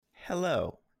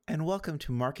Hello, and welcome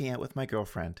to Marking Out with My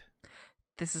Girlfriend.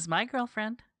 This is my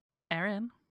girlfriend,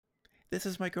 Erin. This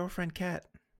is my girlfriend, Kat.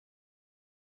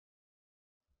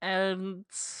 And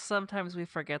sometimes we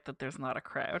forget that there's not a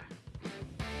crowd.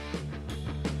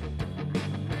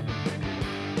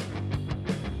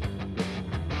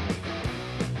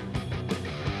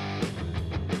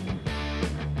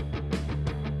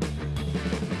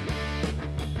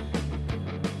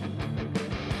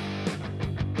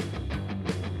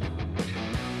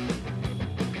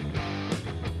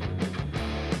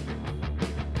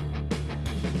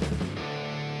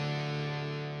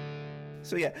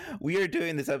 So yeah, we are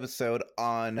doing this episode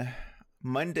on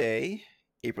Monday,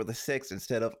 April the 6th,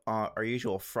 instead of our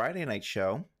usual Friday night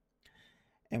show.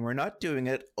 And we're not doing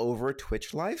it over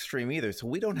Twitch live stream either, so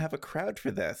we don't have a crowd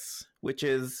for this, which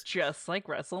is Just like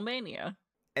WrestleMania.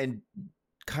 and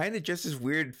kind of just as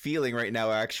weird feeling right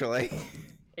now, actually.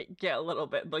 Yeah, a little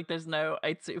bit. Like there's no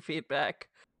Aitsu feedback.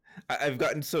 I've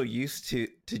gotten so used to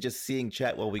just seeing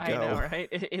chat while we go. I know, right?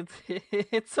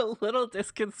 It's a little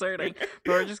disconcerting, but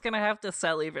we're just gonna have to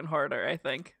sell even harder, I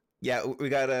think. Yeah, we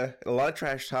got a lot of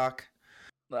trash talk.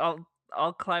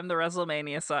 I'll climb the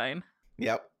WrestleMania sign.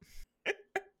 Yep.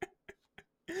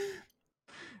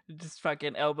 Just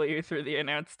fucking elbow you through the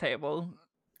announce table.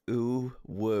 Ooh,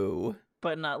 woo.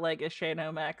 But not like a Shane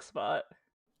O'Mac spot.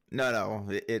 No,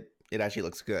 it actually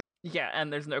looks good. Yeah,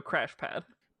 and there's no crash pad.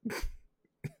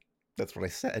 That's what I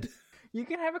said. You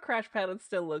can have a crash pad and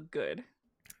still look good.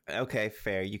 Okay,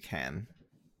 fair, you can.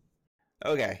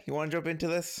 Okay, you want to jump into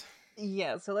this?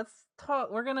 Yeah, so let's talk.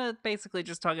 We're gonna basically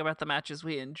just talk about the matches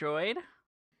we enjoyed.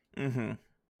 Mm-hmm.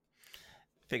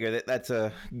 Figure that's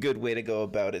a good way to go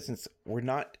about it, since we're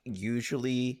not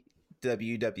usually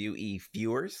WWE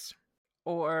viewers.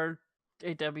 Or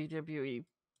a WWE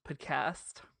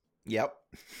podcast. Yep.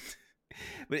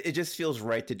 But it just feels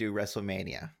right to do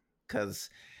WrestleMania, because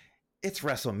it's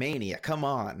WrestleMania, come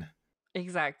on.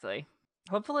 Exactly.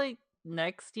 Hopefully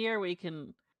next year we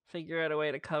can figure out a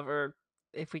way to cover,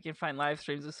 if we can find live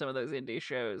streams of some of those indie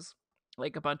shows,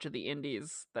 like a bunch of the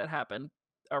indies that happened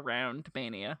around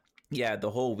Mania. Yeah,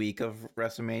 the whole week of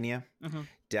WrestleMania. Mm-hmm.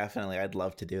 Definitely, I'd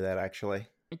love to do that, actually.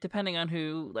 Depending on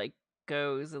who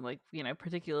goes, and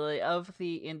particularly of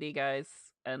the indie guys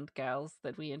and gals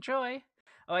that we enjoy.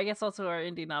 Oh, I guess also our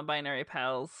indie non-binary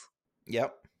pals.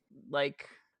 Yep. Like,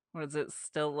 what is it?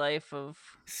 Still Life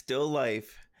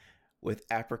with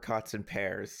Apricots and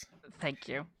Pears. Thank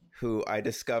you. Who I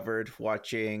discovered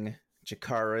watching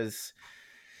Chikara's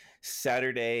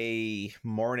Saturday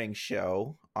morning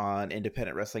show on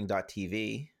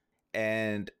independentwrestling.tv.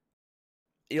 And,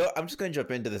 I'm just going to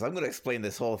jump into this. I'm going to explain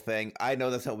this whole thing. I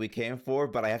know that's what we came for,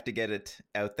 but I have to get it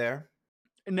out there.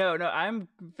 No, I'm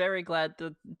very glad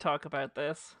to talk about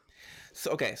this.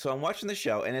 So I'm watching the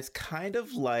show, and it's kind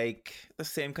of like the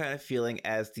same kind of feeling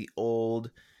as the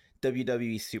old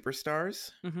WWE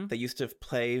superstars that used to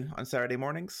play on Saturday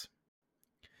mornings,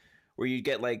 where you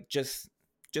get just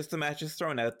the matches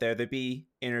thrown out there. There'd be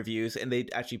interviews, and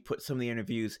they'd actually put some of the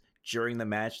interviews during the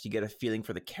match to get a feeling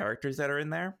for the characters that are in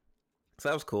there. So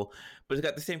that was cool. But it's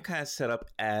got the same kind of setup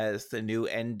as the new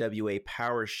NWA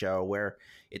Power Show, where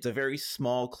it's a very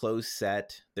small, closed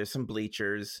set. There's some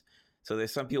bleachers. So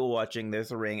there's some people watching, there's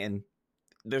a ring, and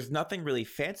there's nothing really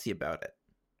fancy about it.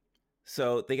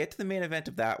 So they get to the main event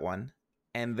of that one,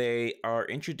 and they are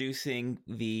introducing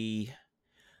the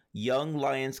Young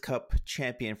Lions Cup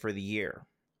champion for the year,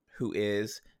 who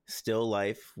is Still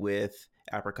Life with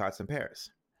Apricots and Pears.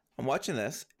 I'm watching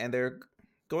this, and they're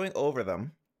going over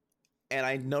them, and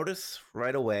I notice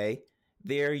right away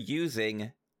they're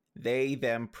using they,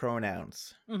 them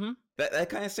pronouns. Mm-hmm. That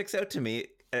kind of sticks out to me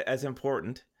as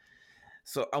important.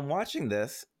 So I'm watching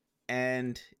this,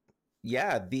 and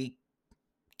yeah,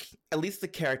 at least the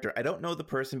character, I don't know the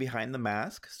person behind the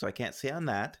mask, so I can't say on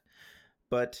that,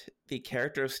 but the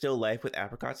character of Still Life with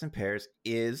Apricots and Pears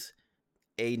is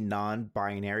a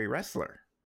non-binary wrestler.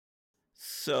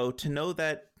 So to know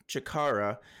that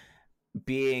Chikara,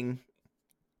 being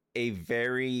a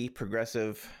very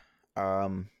progressive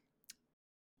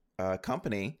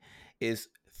company, is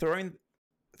throwing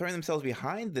themselves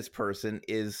behind this person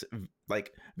is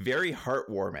very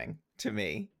heartwarming to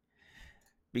me,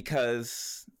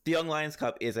 because the Young Lions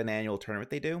Cup is an annual tournament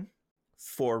they do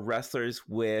for wrestlers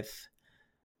with,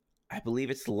 I believe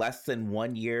it's less than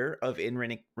 1 year of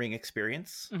in-ring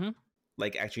experience,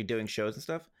 actually doing shows and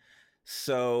stuff.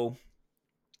 So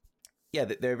yeah,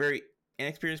 they're very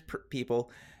inexperienced people,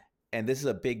 and this is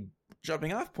a big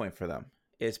jumping off point for them.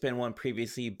 It's been won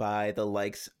previously by the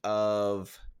likes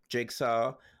of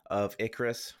Jigsaw, of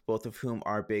Icarus, both of whom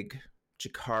are big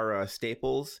Chikara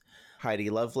staples.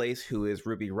 Heidi Lovelace, who is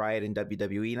Ruby Riott in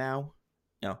WWE now.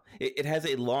 It has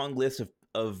a long list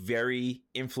of very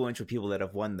influential people that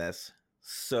have won this.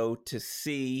 So to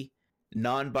see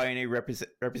non-binary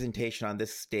representation on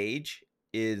this stage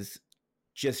is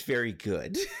just very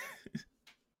good.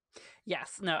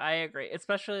 Yes, no, I agree.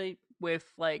 Especially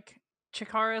with, like,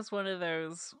 Chikara is one of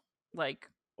those, like,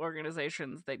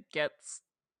 organizations that gets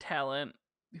talent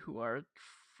who are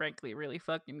frankly really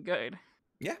fucking good.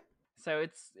 Yeah. So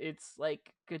it's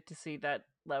like good to see that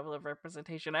level of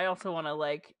representation. I also want to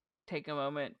like take a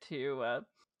moment to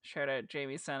shout out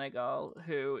Jamie Senegal,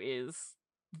 who is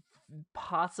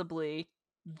possibly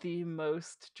the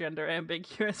most gender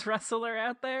ambiguous wrestler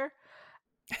out there.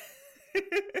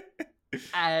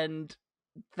 And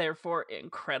therefore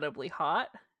incredibly hot,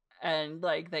 and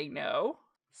like they know.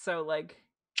 So like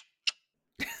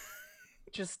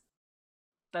just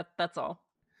that's all.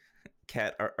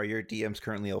 Kat, are your DMs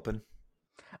currently open?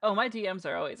 Oh, my DMs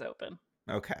are always open.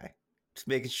 Okay. Just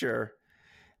making sure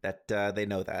that they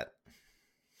know that.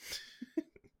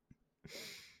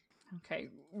 Okay,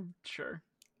 sure.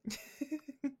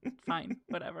 Fine,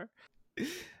 whatever.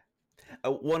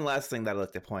 One last thing that I'd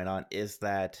like to point on is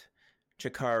that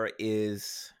Chikara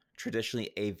is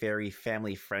traditionally a very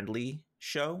family-friendly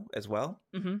show as well.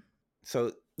 Mm-hmm.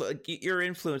 So like, you're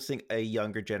influencing a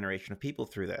younger generation of people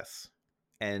through this.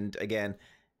 And again,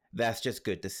 that's just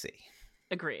good to see.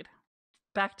 Agreed.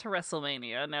 Back to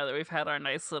WrestleMania, now that we've had our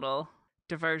nice little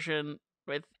diversion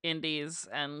with indies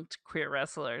and queer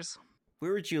wrestlers.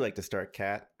 Where would you like to start,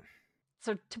 Kat?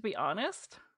 So, to be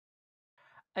honest,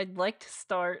 I'd like to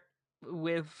start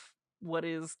with what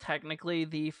is technically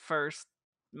the first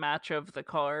match of the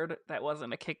card that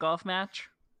wasn't a kickoff match.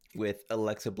 With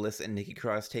Alexa Bliss and Nikki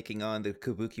Cross taking on the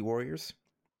Kabuki Warriors?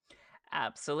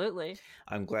 Absolutely.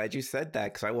 I'm glad you said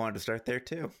that, because I wanted to start there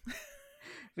too.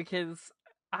 Because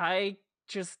I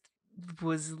just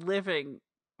was living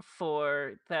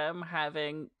for them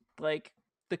having, like,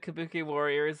 the Kabuki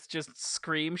Warriors just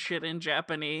scream shit in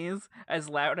Japanese as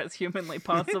loud as humanly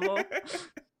possible.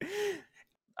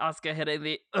 Asuka hitting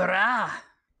the "Ura!"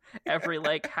 every,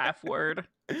 like, half word.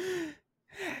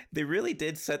 They really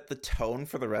did set the tone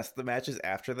for the rest of the matches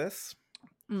after this.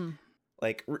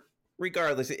 Like,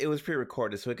 regardless, it was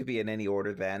pre-recorded, so it could be in any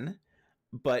order then.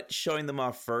 But showing them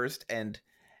off first and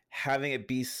having it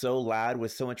be so loud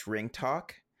with so much ring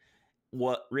talk,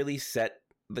 what really set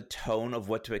the tone of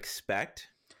what to expect.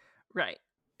 Right.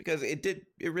 Because it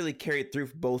really carried through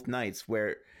both nights,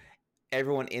 where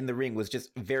everyone in the ring was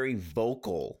just very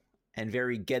vocal and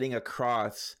very getting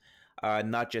across,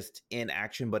 not just in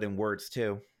action, but in words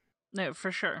too. No,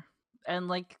 for sure. And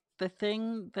like the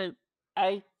thing that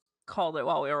I called it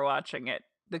while we were watching it,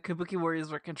 the Kabuki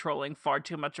Warriors were controlling far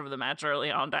too much of the match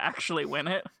early on to actually win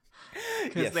it.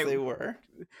 Yes, they were.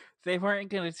 They weren't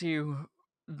going to do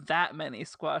that many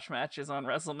squash matches on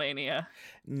WrestleMania.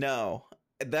 No.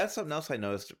 That's something else I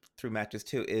noticed through matches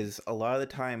too, is a lot of the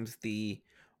times the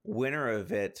winner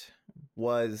of it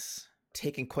was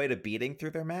taking quite a beating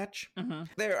through their match. Mm-hmm.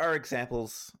 There are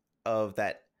examples of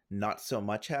that not so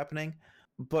much happening,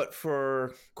 but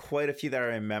for quite a few that I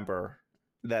remember,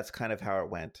 that's kind of how it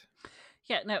went.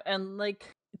 Yeah, no, and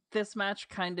like this match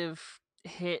kind of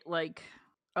hit like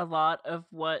a lot of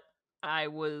what I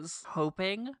was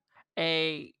hoping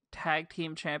a tag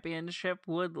team championship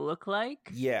would look like.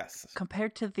 Yes.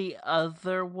 Compared to the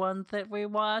other one that we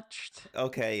watched.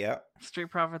 Okay, yeah.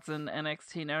 Street Profits and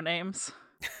NXT No Names.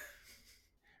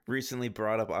 Recently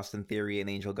brought up Austin Theory and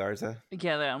Angel Garza.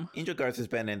 Yeah, them. Angel Garza's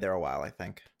been in there a while, I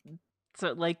think.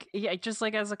 So, like, yeah, just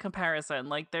like as a comparison,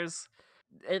 like there's,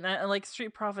 and like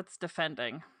Street Profits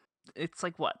defending. It's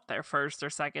like what, their first or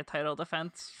second title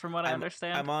defense, from what I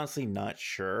understand? I'm honestly not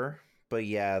sure. But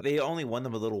yeah, they only won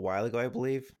them a little while ago, I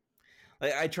believe.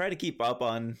 Like, I try to keep up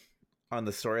on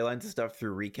the storylines and stuff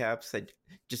through recaps. I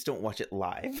just don't watch it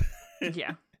live.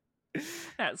 Yeah.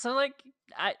 Yeah, so like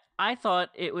I thought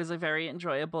it was a very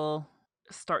enjoyable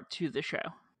start to the show.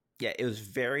 Yeah, it was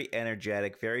very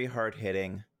energetic, very hard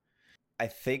hitting. I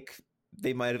think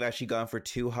they might have actually gone for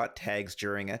 2 hot tags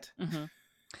during it. Mm-hmm.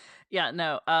 Yeah,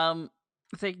 no. I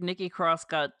think Nikki Cross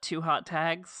got 2 hot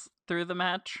tags through the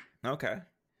match. Okay.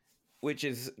 Which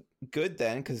is good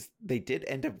then, because they did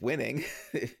end up winning.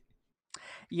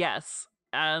 Yes,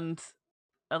 and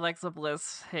Alexa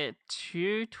Bliss hit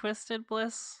 2 Twisted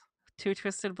Bliss. 2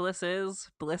 Twisted Blisses.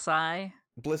 Bliss Eye.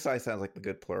 Bliss Eye sounds like the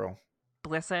good plural.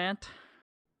 Bliss Ant.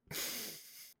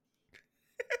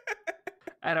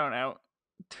 I don't know.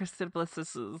 Twisted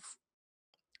Blisses is...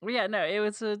 Yeah, no, it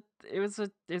was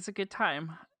a good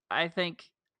time. I think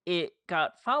it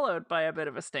got followed by a bit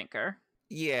of a stinker.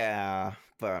 Yeah,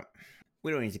 but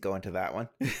We don't need to go into that one.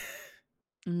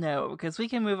 No, because we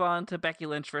can move on to Becky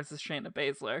Lynch versus Shayna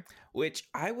Baszler. Which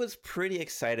I was pretty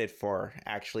excited for,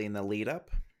 actually, in the lead up.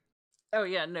 Oh,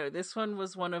 yeah, no, this one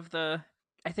was one of the...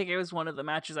 I think it was one of the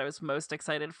matches I was most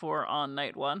excited for on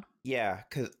night one. Yeah,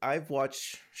 because I've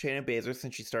watched Shayna Baszler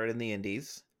since she started in the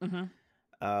Indies.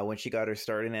 When she got her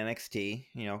start in NXT,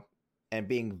 and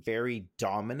being very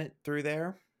dominant through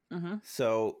there.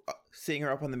 So seeing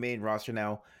her up on the main roster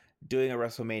now, doing a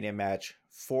WrestleMania match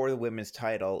for the women's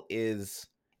title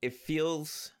it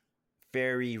feels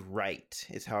very right,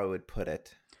 is how I would put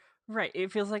it. Right,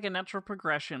 it feels like a natural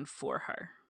progression for her.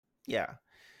 Yeah,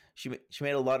 she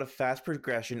made a lot of fast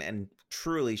progression, and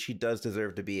truly she does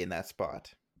deserve to be in that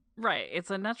spot. Right, it's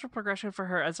a natural progression for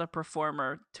her as a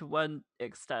performer to one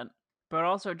extent, but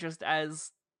also just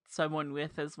as someone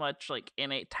with as much like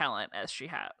innate talent as she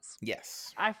has.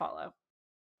 Yes. I follow.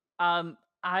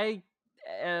 I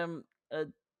am a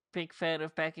big fan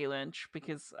of Becky Lynch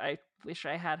because I wish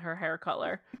I had her hair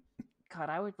color. God,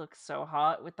 I would look so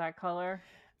hot with that color.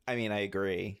 I mean, I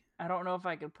agree. I don't know if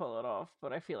I could pull it off,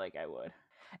 but I feel like I would.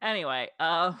 Anyway,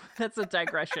 that's a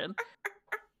digression.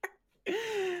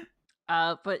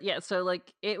 But yeah, so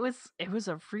like it was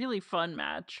a really fun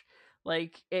match.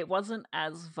 Like it wasn't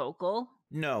as vocal.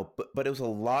 No, but it was a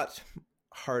lot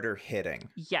harder hitting.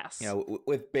 Yes.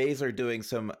 With Baszler doing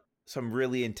some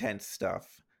really intense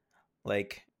stuff,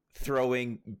 like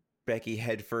throwing Becky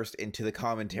headfirst into the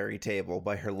commentary table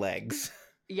by her legs.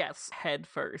 Yes, head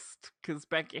first, because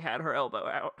Becky had her elbow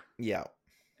out. Yeah.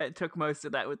 It took most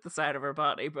of that with the side of her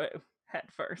body, but head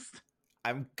first.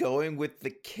 I'm going with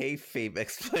the kayfabe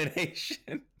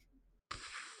explanation.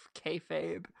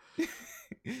 Kayfabe.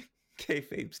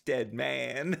 Kayfabe's dead,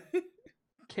 man.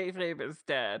 Kayfabe is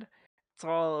dead. It's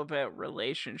all about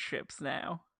relationships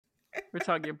now. We're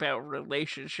talking about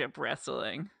relationship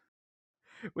wrestling,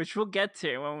 which we'll get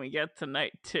to when we get to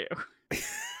night 2.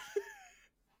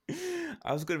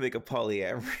 I was going to make a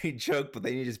polyamory joke, but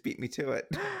then you just beat me to it.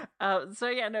 So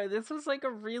yeah, no, this was like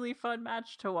a really fun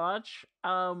match to watch.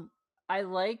 I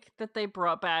like that they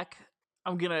brought back...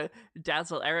 I'm going to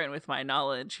dazzle Aaron with my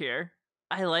knowledge here.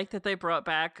 I like that they brought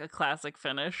back a classic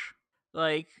finish.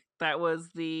 Like, that was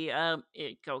the...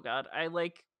 oh god. I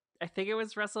think it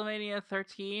was WrestleMania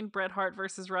 13, Bret Hart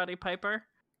versus Roddy Piper.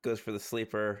 Goes for the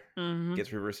sleeper,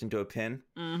 gets reversed into a pin.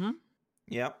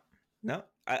 Yep. No,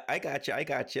 I got you. I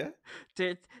got you.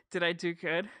 Did I do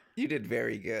good? You did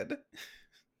very good.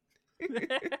 Yay!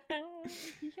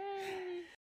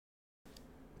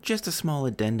 Just a small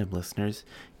addendum, listeners.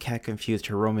 Kat confused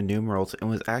her Roman numerals and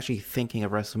was actually thinking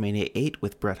of WrestleMania 8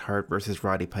 with Bret Hart versus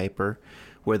Roddy Piper,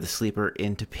 where the sleeper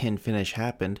into pin finish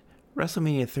happened.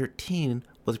 WrestleMania 13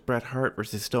 was Bret Hart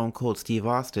versus Stone Cold Steve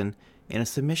Austin in a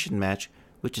submission match,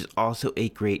 which is also a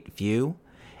great view,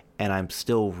 and I'm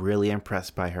still really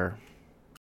impressed by her.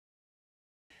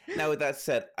 Now, with that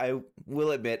said, I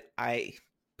will admit I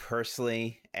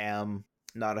personally am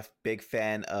not a big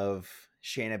fan of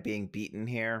Shayna being beaten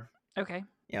here. Okay.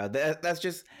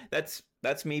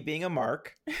 That's me being a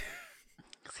mark.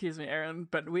 Excuse me, Aaron,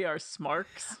 but we are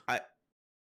smarks. I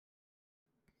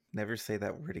never say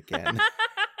that word again.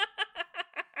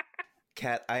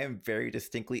 Kat, I am very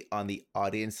distinctly on the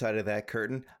audience side of that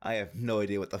curtain. I have no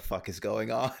idea what the fuck is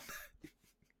going on.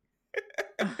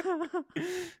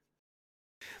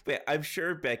 But I'm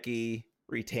sure Becky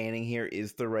retaining here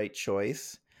is the right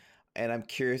choice, and I'm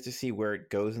curious to see where it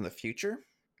goes in the future.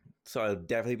 So I'll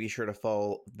definitely be sure to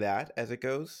follow that as it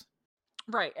goes.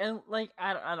 Right, and like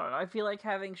I don't know. I feel like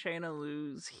having Shayna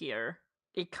lose here,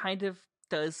 it kind of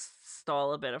does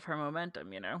stall a bit of her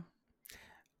momentum,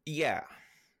 Yeah,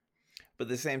 but at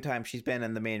the same time, she's been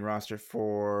in the main roster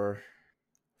for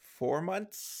 4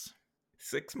 months,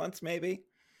 6 months maybe.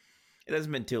 It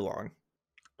hasn't been too long.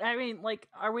 I mean, like,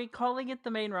 are we calling it the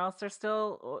main roster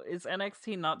still? Or is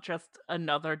NXT not just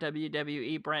another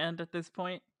WWE brand at this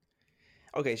point?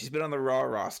 Okay, she's been on the Raw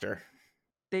roster.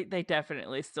 They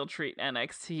definitely still treat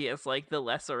NXT as, like, the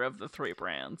lesser of the 3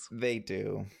 brands. They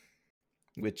do.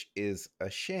 Which is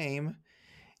a shame,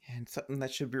 and something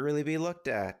that should really be looked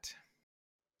at.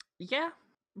 Yeah,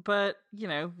 but,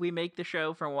 we make the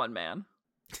show for one man.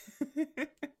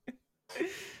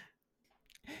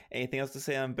 Anything else to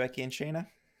say on Becky and Shayna?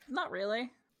 Not really.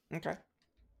 Okay.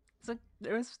 So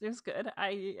it was good.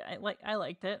 I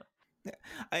liked it. Yeah,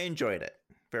 I enjoyed it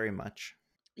very much.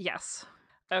 Yes.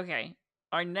 Okay.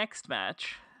 Our next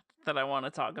match that I want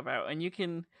to talk about, and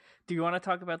do you want to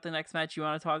talk about the next match you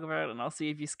want to talk about, and I'll see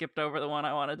if you skipped over the one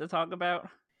I wanted to talk about?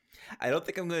 I don't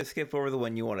think I'm going to skip over the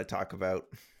one you want to talk about.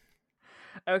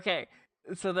 Okay.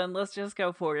 So then let's just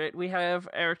go for it. We have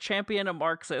our champion, a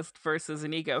Marxist, versus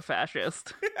an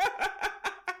eco-fascist.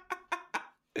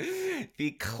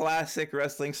 The classic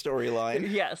wrestling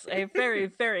storyline. Yes, a very,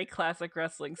 very classic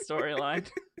wrestling storyline.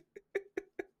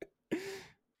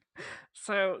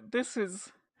 So this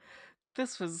was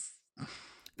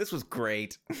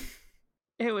great.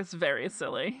 It was very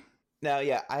silly. Now,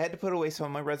 yeah, I had to put away some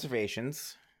of my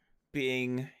reservations,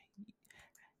 being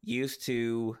used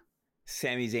to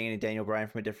Sami Zayn and Daniel Bryan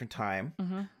from a different time.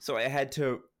 Mm-hmm. So I had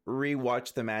to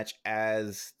rewatch the match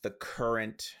as the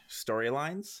current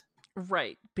storylines.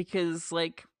 Right, because,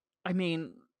 like, I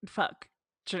mean, fuck.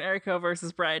 Generico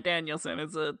versus Bryan Danielson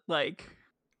is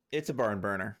it's a barn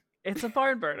burner. It's a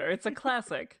barn burner. It's a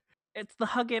classic. It's the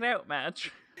hug it out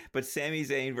match. But Sami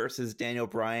Zayn versus Daniel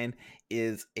Bryan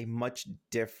is a much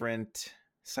different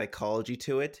psychology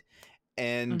to it.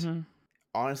 And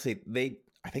honestly,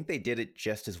 I think they did it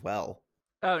just as well.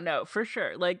 Oh, no, for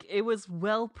sure. Like, it was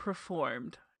well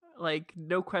performed. Like,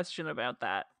 no question about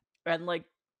that. And, like,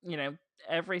 you know,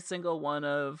 every single one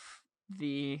of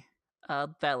the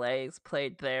valets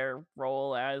played their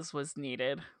role as was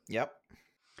needed. Yep.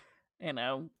 You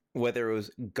know, whether it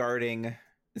was guarding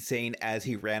Zayn as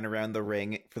he ran around the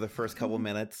ring for the first couple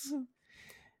minutes,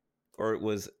 or it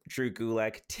was Drew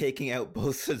Gulak taking out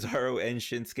both Cesaro and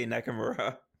Shinsuke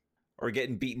Nakamura, or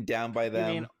getting beaten down by them.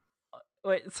 You mean,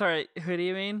 wait, sorry, who do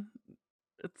you mean?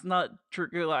 It's not Drew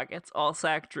Gulak, it's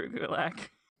All-Sack Drew Gulak.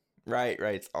 Right,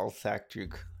 it's All-Sack Drew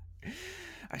Gulak.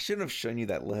 I shouldn't have shown you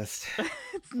that list.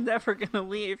 It's never gonna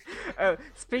leave. Oh,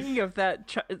 speaking of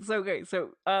that, okay,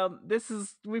 so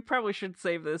we probably should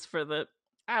save this for the,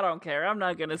 I don't care, I'm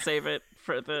not gonna save it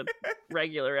for the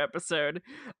regular episode.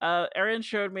 Erin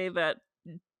showed me that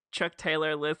Chuck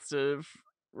Taylor list of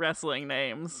wrestling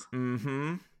names.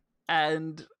 Mm-hmm.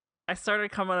 And I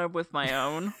started coming up with my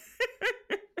own.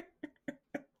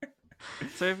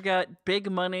 So we've got Big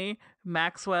Money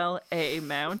Maxwell A.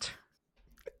 Mount.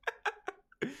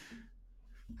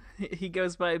 He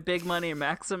goes by Big Money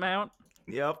Max Amount.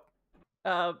 Yep.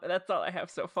 That's all I have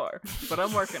so far, but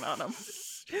I'm working on them.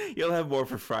 You'll have more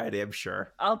for Friday, I'm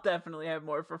sure. I'll definitely have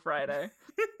more for Friday.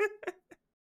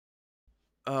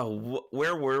 Oh,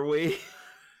 where were we?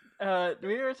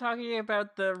 We were talking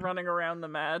about the running around the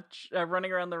match,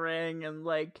 running around the ring, and,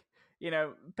 like, you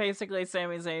know, basically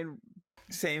Sami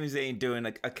Zayn doing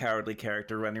a cowardly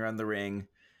character, running around the ring,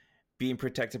 being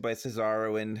protected by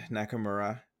Cesaro and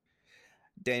Nakamura.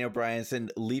 Daniel Bryanson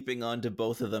leaping onto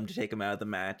both of them to take him out of the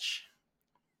match,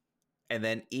 and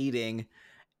then eating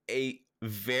a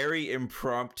very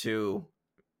impromptu,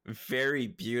 very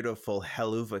beautiful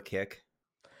Helluva kick.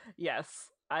 Yes,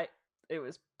 it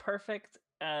was perfect,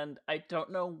 and I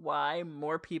don't know why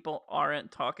more people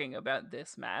aren't talking about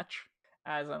this match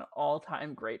as an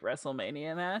all-time great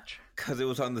WrestleMania match. Because it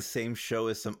was on the same show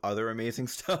as some other amazing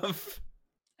stuff.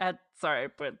 Sorry,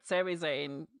 but Sami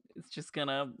Zayn is just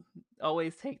gonna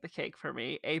always take the cake for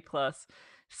me. A+,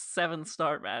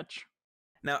 7-star match.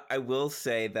 Now, I will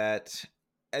say that,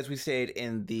 as we said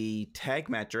in the tag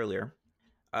match earlier,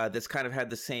 this kind of had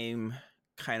the same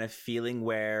kind of feeling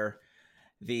where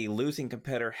the losing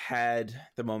competitor had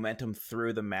the momentum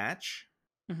through the match,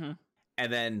 and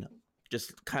then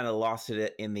just kind of lost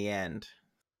it in the end.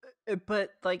 But,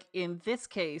 like, in this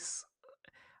case,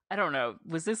 I don't know,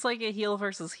 was this like a heel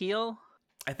versus heel?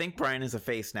 I think Bryan is a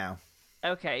face now.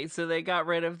 Okay, so they got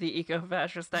rid of the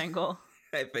eco-fascist angle?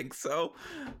 I think so.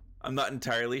 I'm not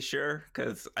entirely sure,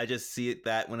 because I just see it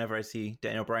that whenever I see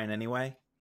Daniel Bryan anyway.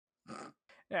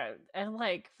 Yeah, and,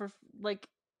 like, for, like,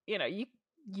 you know, you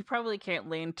probably can't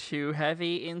lean too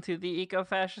heavy into the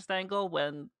eco-fascist angle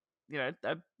when, you know,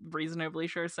 I'm reasonably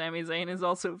sure Sami Zayn is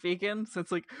also vegan. So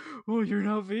it's like, oh, you're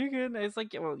not vegan? And it's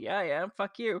like, well, yeah, I am.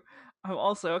 Fuck you. I'm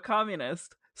also a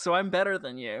communist, so I'm better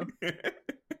than you.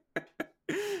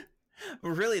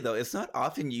 Really, though, it's not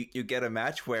often you get a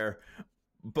match where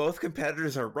both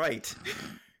competitors are right.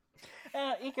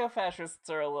 Eco-fascists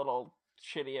are a little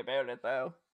shitty about it,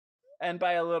 though. And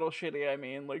by a little shitty, I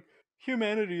mean, like,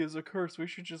 humanity is a curse. We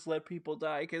should just let people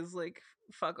die, because, like,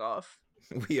 fuck off.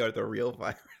 We are the real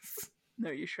virus.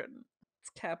 No, you shouldn't.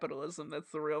 It's capitalism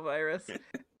that's the real virus.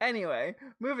 Anyway,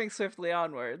 moving swiftly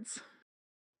onwards.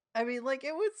 I mean, like,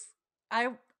 it was...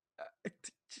 out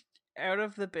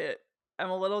of the bit, I'm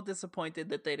a little disappointed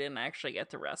that they didn't actually get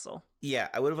to wrestle. Yeah,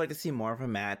 I would have liked to see more of a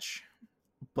match,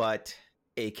 but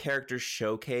a character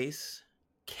showcase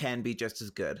can be just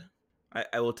as good.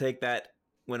 I will take that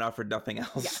when offered nothing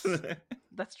else. Yes,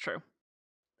 that's true.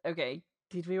 Okay,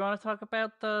 did we want to talk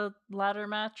about the ladder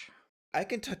match? I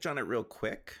can touch on it real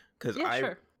quick, because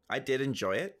sure. I did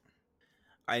enjoy it.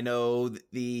 I know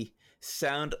the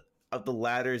sound of the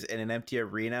ladders in an empty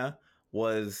arena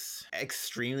was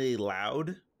extremely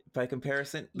loud by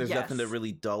comparison. There's nothing to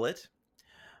really dull it.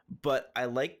 But I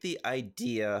like the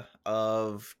idea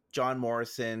of John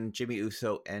Morrison, Jimmy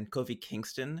Uso, and Kofi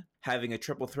Kingston having a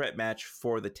triple threat match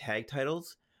for the tag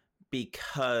titles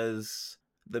because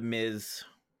The Miz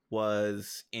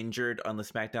was injured on the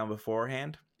SmackDown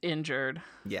beforehand. Injured.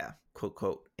 Yeah, quote,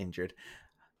 quote, injured.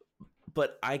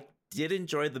 But I did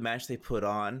enjoy the match they put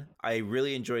on. I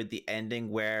really enjoyed the ending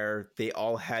where they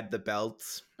all had the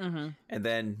belts, and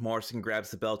then Morrison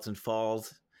grabs the belts and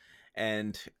falls,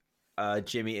 and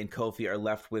Jimmy and Kofi are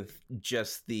left with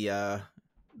just the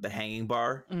hanging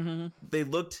bar. They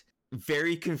looked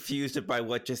very confused by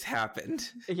what just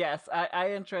happened. Yes,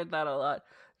 I enjoyed that a lot.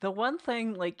 The one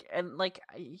thing, I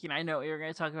know you're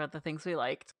going to talk about the things we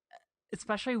liked,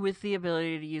 especially with the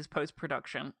ability to use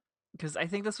post-production, because I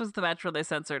think this was the match where they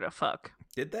censored a fuck.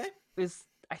 Did they?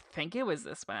 I think it was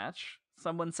this match.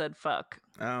 Someone said fuck.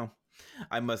 Oh,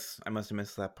 I must have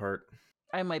missed that part.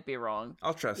 I might be wrong.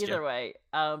 I'll trust you. Either way,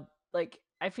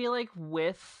 I feel like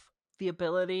with the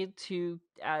ability to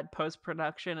add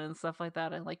post-production and stuff like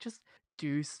that, and just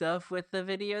do stuff with the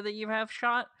video that you have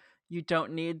shot, you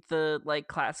don't need the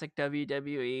classic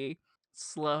WWE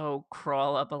slow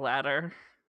crawl up a ladder.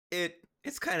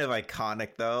 It's kind of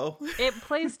iconic though. It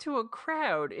plays to a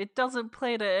crowd. It doesn't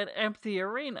play to an empty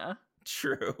arena.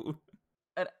 True.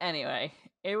 But anyway,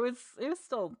 it was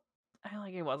still,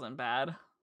 it wasn't bad.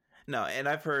 No, and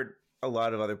I've heard a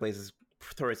lot of other places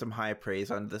throw some high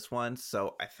praise on this one,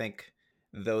 so I think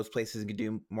those places can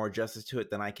do more justice to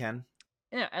it than I can.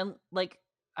 Yeah, and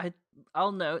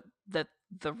I'll note that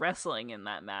the wrestling in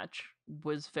that match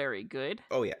was very good.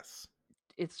 Oh yes.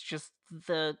 It's just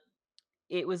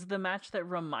it was the match that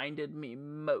reminded me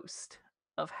most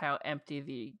of how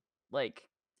empty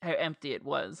it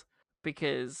was,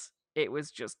 because it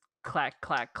was just clack,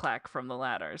 clack, clack from the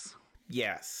ladders.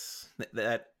 Yes,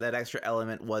 that extra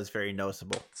element was very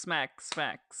noticeable. Smack,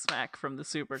 smack, smack from the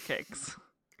super kicks.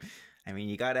 I mean,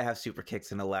 you gotta have super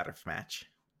kicks in a ladder match.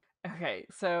 Okay,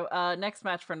 so next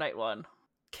match for night one.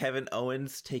 Kevin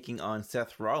Owens taking on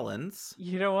Seth Rollins.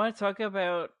 You don't want to talk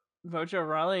about Mojo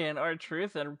Rawley and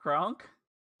R-Truth and Gronk?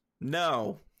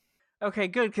 No. Okay,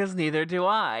 good, because neither do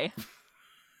I.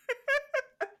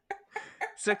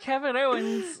 So Kevin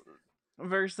Owens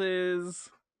versus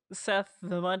Seth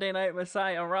the Monday Night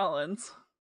Messiah Rollins.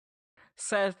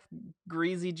 Seth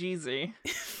Greasy Jeezy.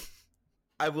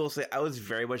 I will say I was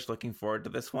very much looking forward to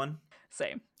this one.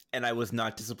 Same. And I was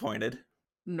not disappointed.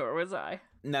 Nor was I.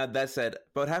 Now, that said,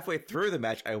 about halfway through the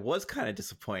match, I was kind of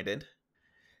disappointed.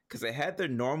 Because they had their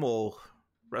normal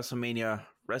WrestleMania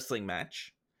wrestling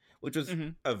match, which was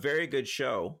a very good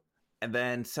show. And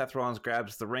then Seth Rollins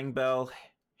grabs the ring bell,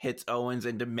 hits Owens,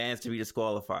 and demands to be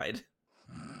disqualified.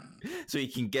 So he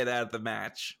can get out of the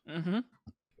match.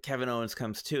 Kevin Owens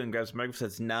comes to and grabs the microphone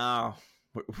and says, "No,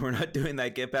 we're not doing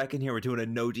that. Get back in here. We're doing a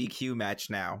no DQ match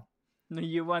now."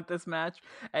 You want this match?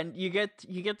 And you get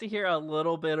to hear a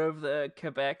little bit of the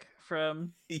Quebec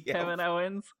from Kevin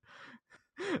Owens.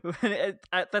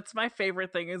 That's my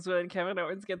favorite thing, is when Kevin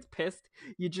Owens gets pissed,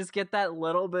 you just get that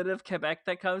little bit of Quebec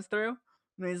that comes through.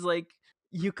 And he's like,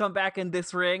 "You come back in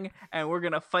this ring and we're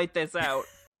gonna fight this out."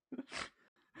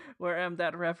 Where am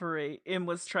that referee? Im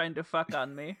was trying to fuck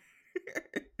on me.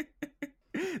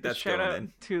 That's shout out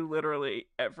to literally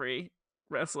every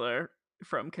wrestler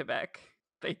from Quebec.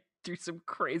 They do some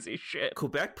crazy shit.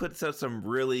 Quebec puts out some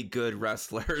really good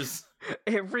wrestlers.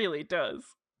 It really does.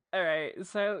 All right,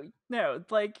 so no,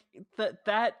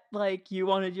 that you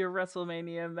wanted your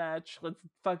WrestleMania match. Let's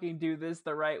fucking do this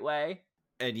the right way.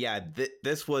 And yeah,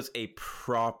 this was a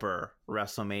proper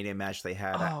WrestleMania match they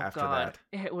had after that.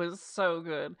 It was so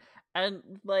good. And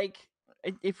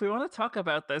if we want to talk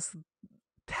about this,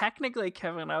 technically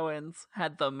Kevin Owens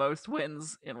had the most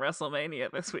wins in WrestleMania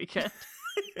this weekend.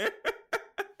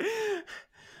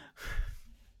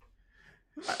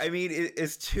 I mean,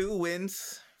 is 2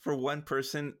 wins for one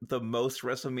person the most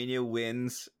WrestleMania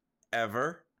wins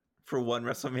ever for one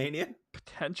WrestleMania?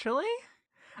 Potentially?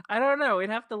 I don't know. We'd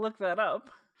have to look that up.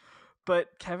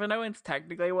 But Kevin Owens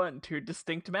technically won 2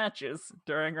 distinct matches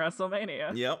during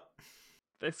WrestleMania. Yep.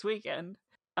 This weekend.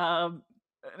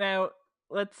 Now,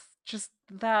 let's just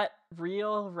that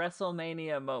real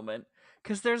WrestleMania moment.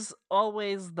 Because there's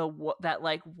always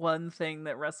that one thing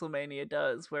that WrestleMania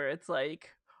does where it's like,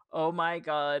 oh my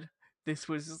god,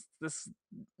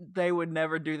 they would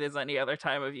never do this any other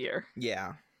time of year.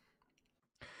 Yeah.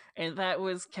 And that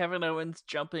was Kevin Owens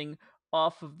jumping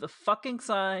off of the fucking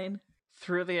sign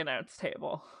through the announce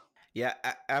table. Yeah,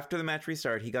 after the match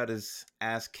restart, he got his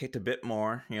ass kicked a bit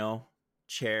more,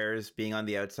 chairs, being on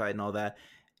the outside and all that,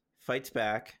 fights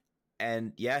back,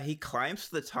 and yeah, he climbs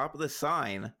to the top of the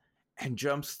sign and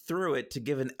jumps through it to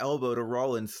give an elbow to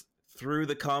Rollins through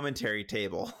the commentary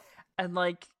table. And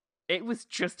like, it was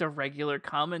just a regular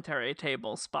commentary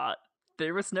table spot.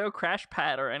 There was no crash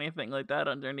pad or anything like that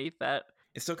underneath that.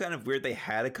 It's still kind of weird they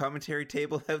had a commentary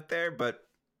table out there, but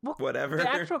whatever. The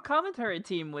actual commentary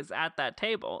team was at that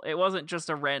table. It wasn't just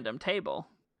a random table.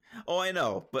 Oh, I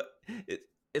know, but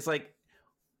it's like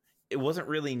it wasn't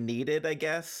really needed, I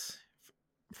guess,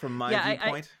 from my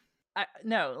viewpoint.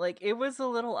 No, like, it was a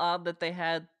little odd that they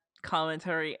had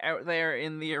commentary out there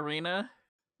in the arena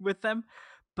with them,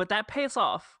 but that pays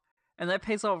off, and that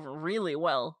pays off really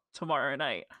well tomorrow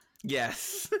night.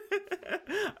 Yes.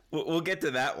 We'll get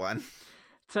to that one.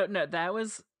 So no, that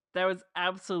was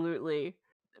absolutely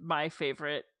my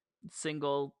favorite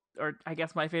single, or I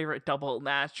guess my favorite double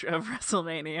match of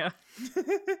WrestleMania.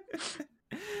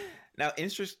 Now,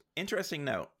 interesting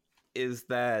note is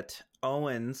that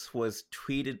Owens was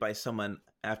tweeted by someone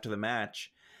after the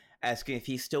match asking if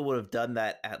he still would have done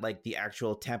that at like the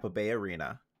actual Tampa Bay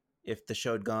arena if the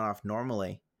show had gone off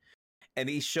normally. And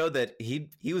he showed that he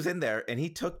was in there and he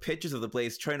took pictures of the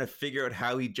place trying to figure out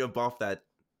how he'd jump off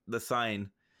the sign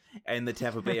in the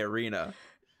Tampa Bay arena.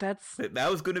 That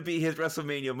was going to be his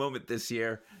WrestleMania moment this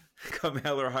year, come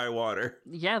hell or high water.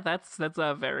 Yeah, that's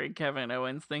a very Kevin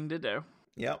Owens thing to do.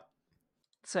 Yep.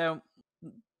 So,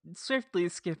 swiftly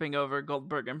skipping over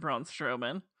Goldberg and Braun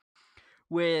Strowman,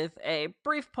 with a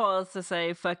brief pause to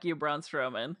say, fuck you, Braun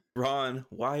Strowman. Braun,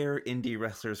 why are indie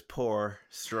wrestlers poor?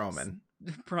 Strowman.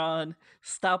 Braun,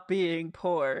 stop being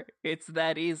poor. It's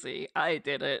that easy. I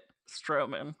did it.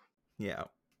 Strowman. Yeah.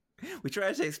 We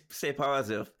try to stay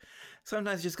positive.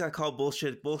 Sometimes you just gotta call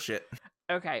bullshit.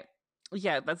 Okay.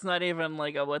 Yeah, that's not even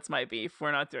like a what's my beef.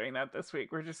 We're not doing that this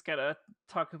week. We're just gonna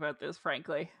talk about this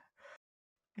frankly.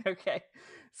 Okay.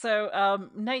 So,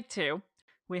 night 2,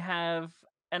 we have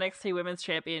NXT Women's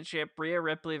Championship, Rhea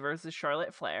Ripley versus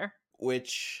Charlotte Flair.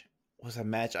 Which was a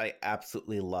match I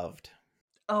absolutely loved.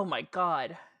 Oh my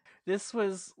god. This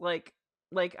was like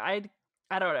I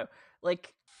don't know.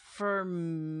 Like, for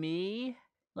me,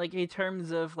 like, in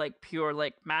terms of like pure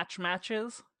like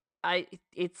matches,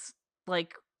 it's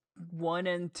like 1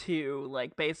 and 2,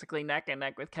 like basically neck and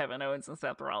neck with Kevin Owens and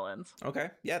Seth Rollins. Okay.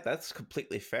 Yeah, that's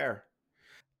completely fair.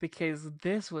 Because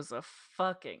this was a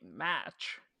fucking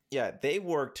match. Yeah, they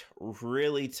worked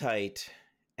really tight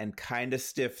and kind of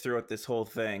stiff throughout this whole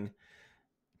thing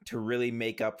to really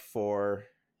make up for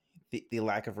the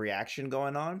lack of reaction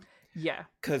going on. Yeah.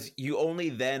 Because you only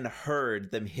then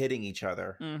heard them hitting each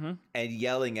other and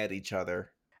yelling at each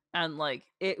other. And like,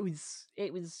 it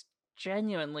was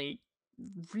genuinely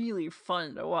really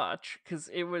fun to watch, because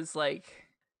it was like,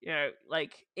 you know,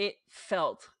 like, it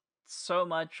felt so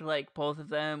much like both of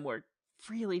them were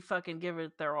really fucking giving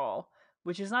it their all,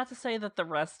 which is not to say that the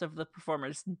rest of the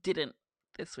performers didn't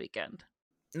this weekend.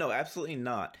 No, absolutely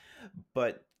not.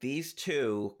 But these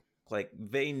two, like,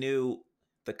 they knew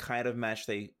the kind of match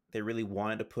they really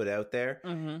wanted to put out there,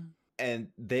 and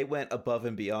they went above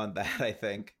and beyond that, I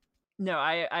think. No,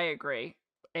 I agree.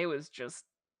 It was just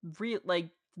like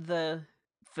the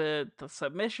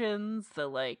submissions, the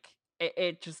like,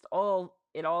 it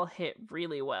all hit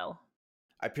really well.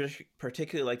 I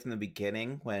particularly liked in the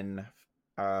beginning when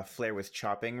Flair was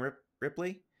chopping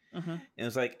Ripley. And it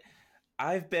was like,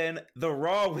 I've been the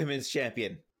Raw Women's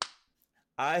Champion.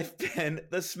 I've been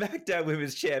the SmackDown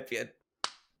Women's Champion.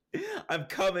 I'm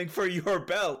coming for your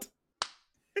belt.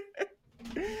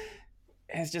 And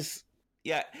it's just,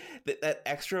 yeah, that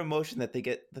extra emotion that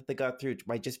they got through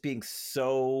by just being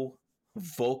so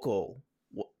vocal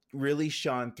really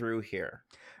shone through here.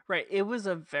 Right. It was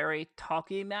a very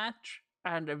talky match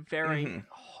and a very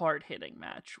hard-hitting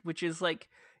match, which is like,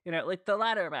 you know, like the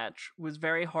ladder match was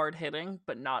very hard-hitting,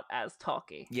 but not as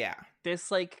talky. Yeah.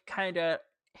 This like kind of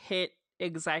hit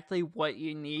exactly what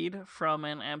you need from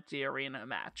an empty arena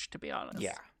match, to be honest.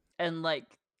 Yeah. And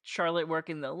like Charlotte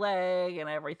working the leg and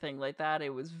everything like that,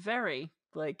 it was very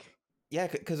like... Yeah,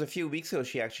 because a few weeks ago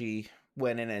she actually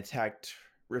went in and attacked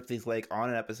Ripley's leg on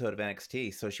an episode of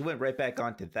NXT, so she went right back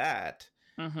onto that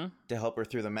to help her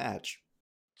through the match.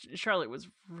 Charlotte was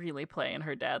really playing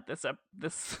her dad this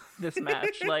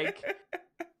match. Like,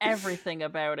 everything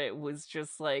about it was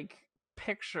just like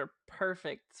picture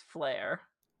perfect Flair.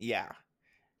 Yeah.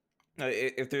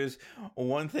 If there's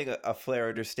one thing a Flair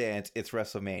understands, it's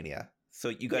WrestleMania. So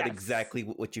you got exactly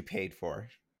what you paid for.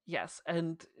 Yes,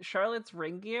 and Charlotte's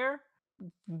ring gear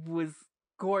was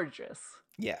gorgeous.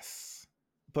 Yes.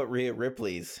 But Rhea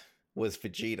Ripley's was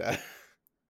Vegeta.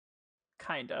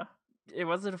 Kinda. it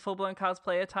wasn't a full-blown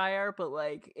cosplay attire, but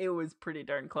like it was pretty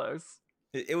darn close.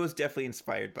 It was definitely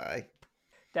inspired by.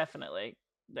 Definitely.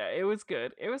 Yeah, it was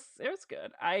good. It was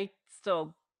good.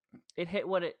 It hit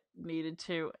what it needed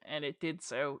to, and it did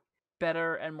so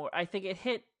better and more. I think it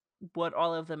hit what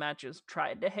all of the matches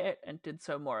tried to hit and did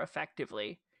so more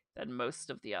effectively than most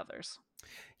of the others.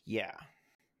 Yeah,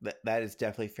 that is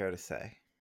definitely fair to say.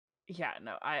 Yeah,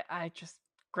 no, I just,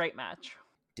 great match.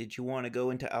 Did you want to go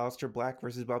into Aleister Black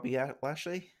versus Bobby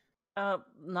Lashley?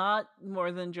 Not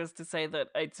more than just to say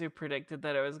that Aitsu predicted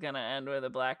that it was gonna end with a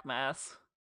black mass.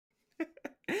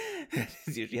 That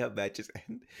is usually how matches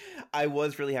end. I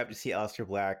was really happy to see Aleister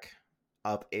Black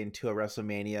up into a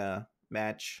WrestleMania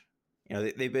match. You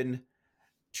know, they've been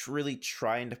really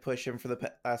trying to push him for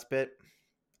the last bit.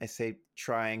 I say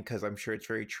trying because I'm sure it's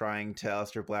very trying to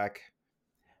Aleister Black.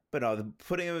 But no,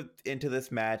 putting him into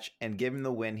this match and giving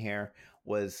the win here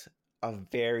was a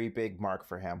very big mark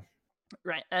for him.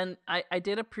 Right, and I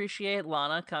did appreciate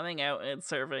Lana coming out and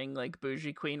serving like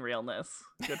bougie queen realness.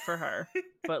 Good for her.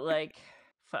 But like,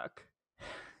 fuck.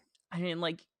 I mean,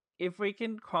 like, if we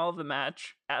can call the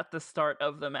match at the start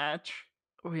of the match,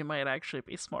 we might actually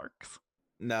be smarks.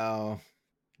 No,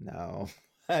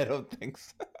 I don't think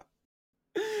so.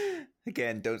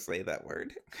 Again, don't say that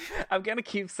word. I'm gonna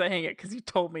keep saying it because you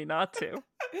told me not to.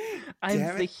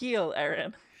 I'm the heel,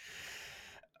 Aaron.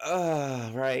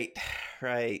 Right.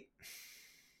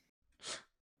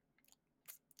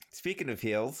 Speaking of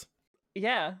heels.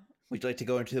 Yeah. Would you like to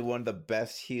go into one of the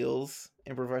best heels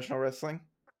in professional wrestling?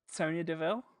 Sonya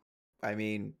Deville? I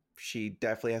mean, she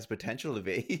definitely has potential to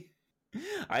be.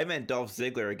 I meant Dolph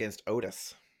Ziggler against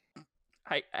Otis.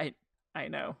 I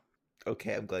know.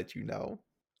 Okay, I'm glad you know.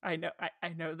 I know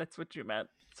that's what you meant.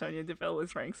 Sonya Deville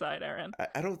was ringside, Aaron.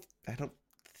 I don't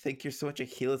think you're so much a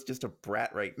heel as just a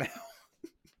brat right now.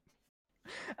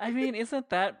 I mean, isn't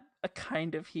that a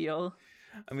kind of heel?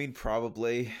 I mean,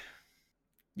 probably.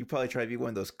 You probably try to be one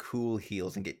of those cool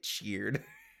heels and get cheered.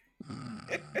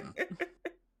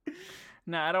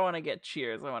 No, I don't want to get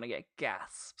cheers. I want to get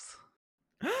gasps.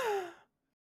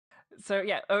 So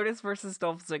yeah, Otis versus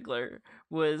Dolph Ziggler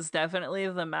was definitely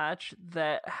the match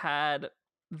that had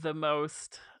the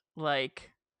most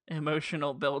like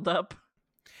emotional buildup.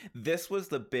 This was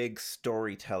the big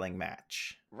storytelling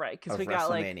match, right? Because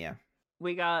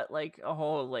we got like a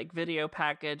whole like video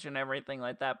package and everything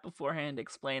like that beforehand,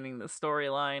 explaining the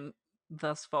storyline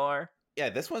thus far. Yeah,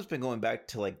 this one's been going back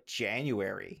to like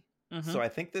January, so I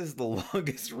think this is the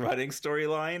longest running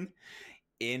storyline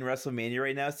in WrestleMania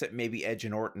right now, except maybe Edge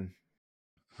and Orton.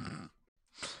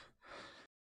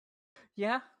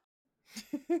 Yeah.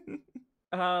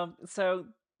 So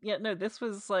yeah, no, this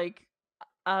was like,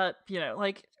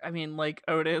 like, I mean, like,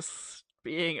 Otis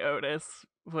being Otis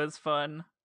was fun.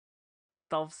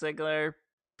 Dolph Ziggler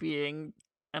being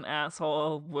an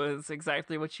asshole was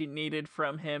exactly what you needed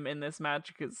from him in this match,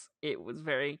 because it was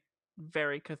very,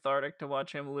 very cathartic to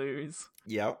watch him lose.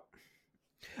 Yep.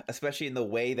 Especially in the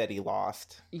way that he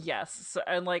lost. Yes. So,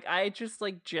 and like, I just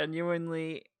like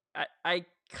genuinely, I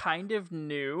kind of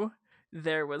knew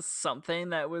there was something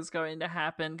that was going to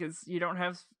happen, because you don't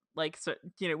have like, so,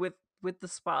 with the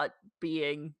spot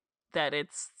being that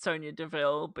it's Sonya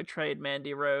Deville betrayed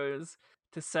Mandy Rose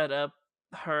to set up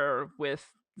her with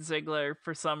Ziggler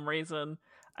for some reason.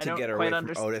 I don't get her quite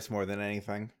away from Otis more than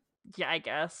anything. Yeah, I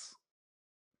guess.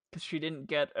 Because she didn't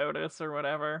get Otis or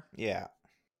whatever. Yeah.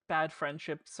 Bad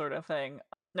friendship sort of thing.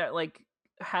 No, like,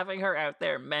 having her out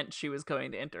there meant she was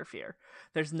going to interfere.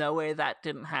 There's no way that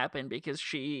didn't happen, because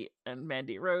she and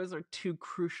Mandy Rose are too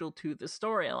crucial to the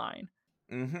storyline.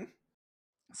 Mm-hmm.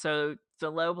 So the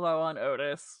low blow on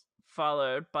Otis,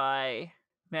 followed by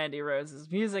Mandy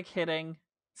Rose's music hitting,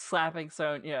 slapping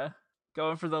Sonya,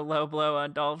 going for the low blow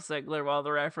on Dolph Ziggler while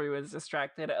the referee was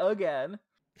distracted again.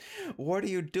 What are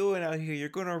you doing out here? You're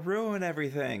going to ruin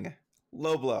everything.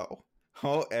 Low blow.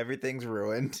 Oh, everything's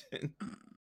ruined.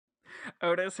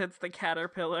 Otis hits the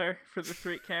caterpillar for the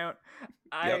 3 count.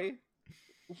 I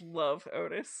love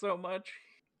Otis so much.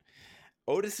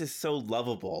 Otis is so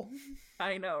lovable.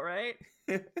 I know, right?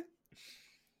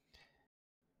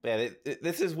 Yeah,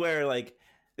 this is where, like,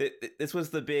 this was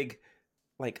the big,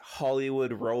 like,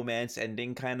 Hollywood romance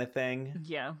ending kind of thing.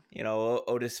 Yeah. You know,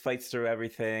 Otis fights through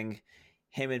everything.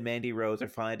 Him and Mandy Rose are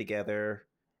finally together.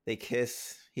 They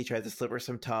kiss. He tries to slip her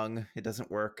some tongue. It doesn't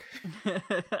work.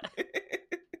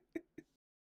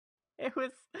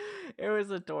 It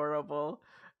was adorable.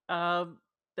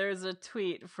 There's a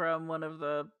tweet from one of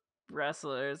the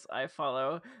wrestlers I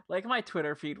follow. Like, my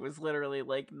Twitter feed was literally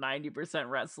like 90%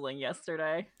 wrestling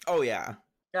yesterday. Oh yeah.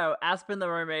 Oh, Aspen the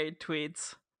Mermaid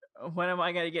tweets, When am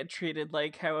I gonna get treated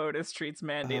like how Otis treats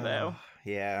Mandy, though?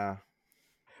 Yeah.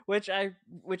 Which I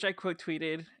quote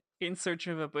tweeted, in search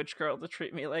of a butch girl to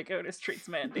treat me like Otis treats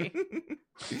Mandy.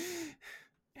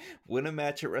 Win a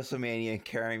match at WrestleMania and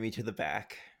carry me to the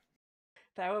back.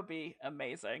 That would be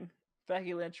amazing.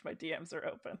 Becky Lynch, my DMs are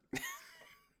open.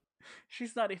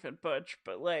 She's not even butch,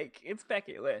 but like, it's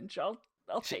Becky Lynch. I'll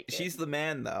take it. She's the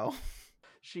man, though.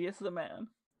 She is the man.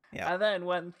 Yeah. And then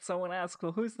when someone asks,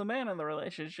 well, who's the man in the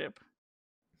relationship?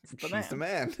 She's the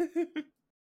man.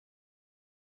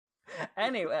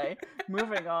 Anyway,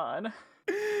 moving on.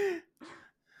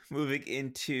 Moving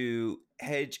into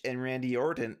Edge and Randy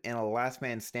Orton in a last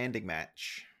man standing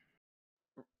match.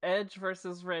 Edge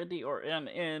versus Randy Orton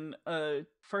in a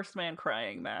first man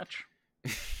crying match.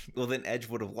 Well, then Edge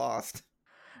would have lost.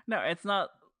 No, it's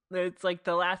not. It's like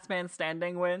the last man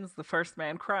standing wins, the first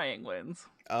man crying wins.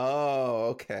 Oh,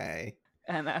 okay.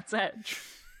 And that's Edge.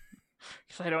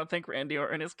 Because I don't think Randy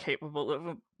Orton is capable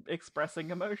of expressing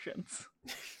emotions.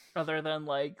 Other than,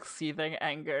 like, seething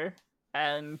anger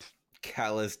and...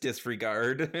 callous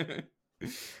disregard.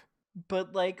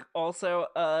 But, like, also,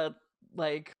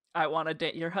 like, I want to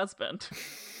date your husband.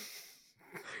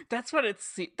 That's what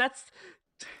it's... That's...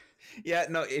 Yeah,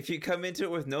 no, if you come into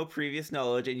it with no previous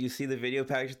knowledge and you see the video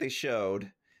package they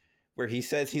showed, where he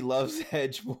says he loves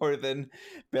Edge more than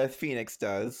Beth Phoenix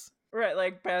does. Right,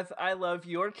 like, Beth, I love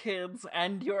your kids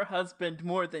and your husband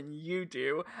more than you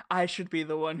do. I should be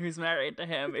the one who's married to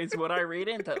him, is what I read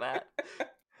into that.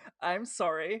 I'm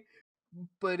sorry,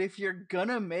 but if you're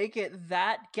gonna make it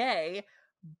that gay,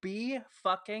 be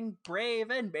fucking brave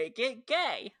and make it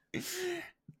gay.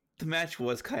 The match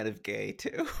was kind of gay,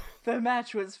 too. The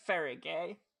match was very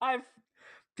gay.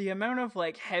 The amount of,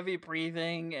 like, heavy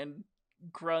breathing and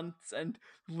grunts and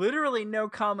literally no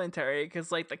commentary,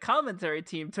 because, like, the commentary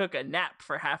team took a nap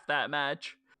for half that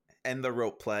match. And the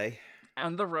rope play.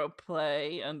 And the rope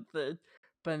play, and the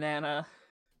banana.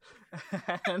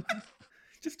 And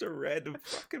just a random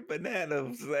fucking banana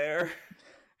was there.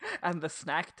 And the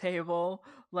snack table.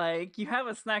 Like, you have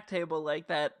a snack table like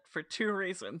that for two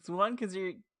reasons. One, because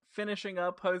you're finishing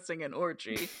up hosting an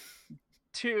orgy.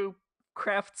 Two,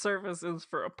 craft services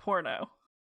for a porno.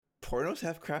 Pornos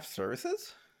have craft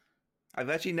services? I've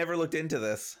actually never looked into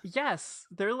this. Yes,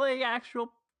 they're like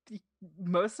actual...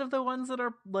 Most of the ones that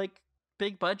are like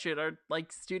big budget are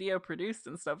like studio produced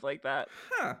and stuff like that.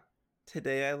 Huh.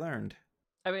 Today I learned.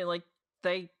 I mean, like,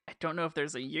 I don't know if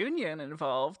there's a union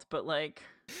involved, but like...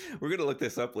 We're gonna look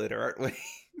this up later, aren't we?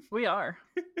 We are.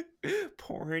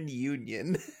 Porn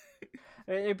union.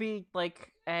 It'd be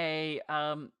like a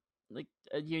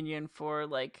union for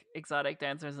like exotic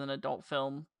dancers and adult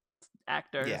film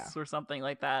actors or something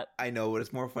like that. I know, but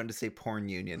it's more fun to say porn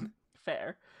union.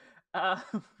 Fair.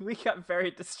 We got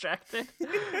very distracted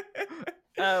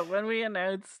when we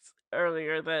announced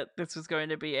earlier that this was going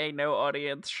to be a no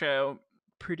audience show.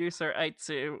 Producer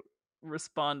Aitsu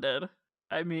responded,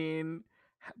 I mean,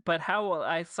 but how will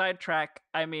I sidetrack,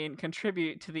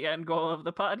 contribute to the end goal of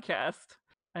the podcast?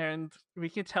 And we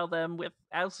can tell them with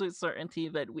absolute certainty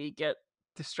that we get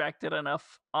distracted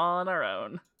enough on our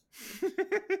own.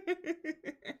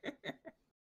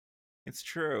 It's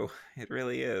true. It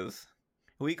really is.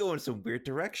 We go in some weird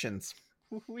directions.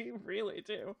 We really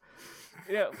do.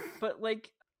 Yeah, but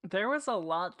like, there was a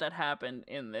lot that happened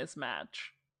in this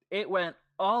match. It went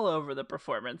all over the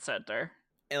Performance Center.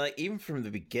 And like, even from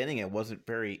the beginning, it wasn't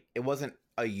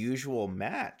a usual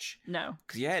match. No.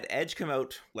 Because you had Edge come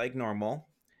out like normal,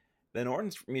 then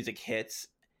Orton's music hits,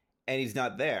 and he's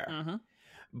not there. Mm-hmm.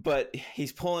 But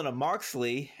he's pulling a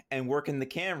Moxley and working the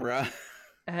camera.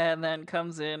 And then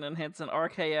comes in and hits an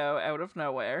RKO out of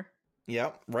nowhere.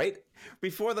 Yep, right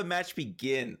before the match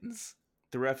begins,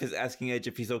 the ref is asking Edge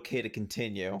if he's okay to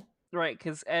continue. Right,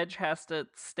 because Edge has to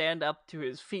stand up to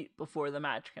his feet before the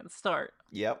match can start.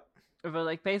 Yep. But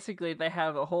like, basically, they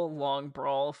have a whole long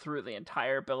brawl through the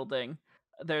entire building.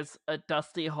 There's a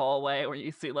dusty hallway where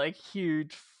you see like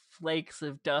huge flakes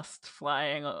of dust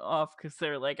flying off because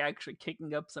they're like actually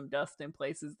kicking up some dust in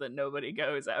places that nobody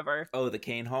goes ever. Oh, the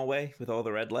Kane hallway with all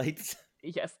the red lights?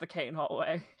 Yes, the Kane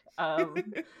hallway.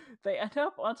 They end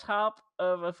up on top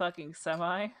of a fucking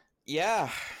semi. Yeah.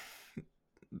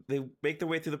 They make their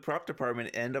way through the prop department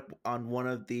and end up on one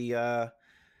of the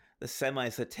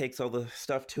semis that takes all the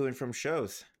stuff to and from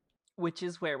shows. Which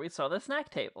is where we saw the snack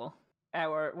table.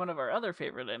 One of our other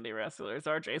favorite indie wrestlers,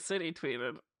 RJ City,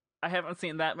 tweeted, I haven't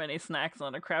seen that many snacks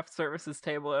on a craft services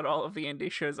table at all of the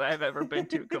indie shows I've ever been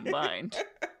to combined.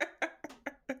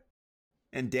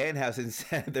 And Danhausen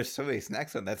said there's so many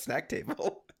snacks on that snack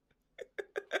table.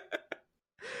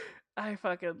 I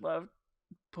fucking loved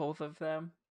both of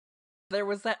them. There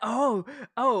was that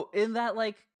in that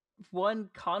like one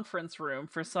conference room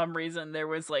for some reason there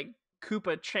was like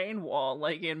Koopa chain wall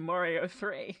like in Mario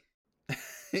 3.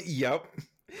 Yep.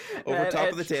 Over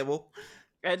top of the table.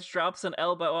 Edge drops an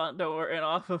elbow onto Orton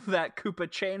off of that Koopa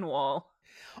chain wall.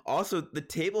 Also, the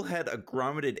table had a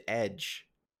grommeted edge.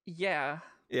 Yeah.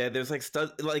 Yeah, there's like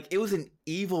like it was an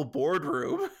evil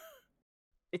boardroom.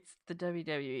 It's the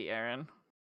WWE, Aaron.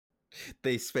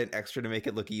 They spent extra to make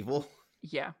it look evil.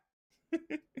 Yeah.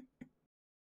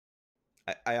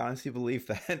 I honestly believe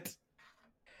that.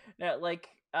 No, like,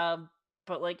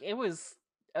 but like it was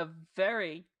a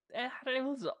very it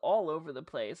was all over the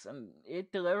place, and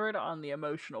it delivered on the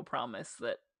emotional promise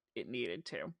that it needed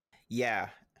to. Yeah,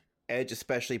 Edge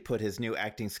especially put his new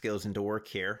acting skills into work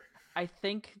here. I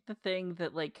think the thing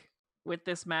that like with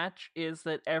this match is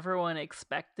that everyone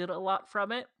expected a lot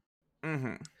from it.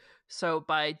 Mm-hmm. So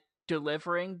by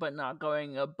delivering but not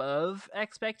going above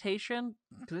expectation,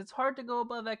 because it's hard to go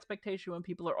above expectation when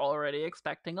people are already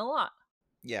expecting a lot.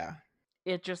 Yeah.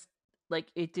 It just like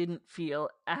it didn't feel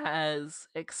as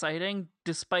exciting,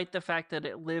 despite the fact that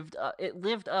it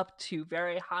lived up to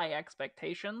very high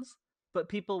expectations, but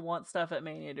people want stuff at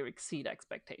Mania to exceed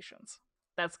expectations.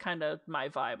 That's kind of my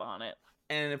vibe on it.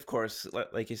 And of course,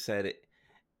 like you said,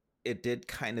 it did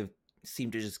kind of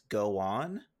seem to just go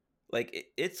on. Like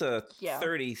it's a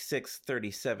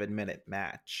 36-37 minute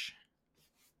match.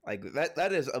 Like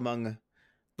that is among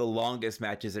the longest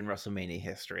matches in WrestleMania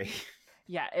history.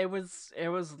 Yeah, it was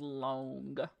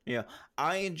long. Yeah,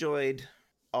 I enjoyed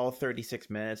all 36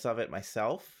 minutes of it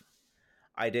myself.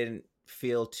 I didn't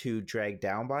feel too dragged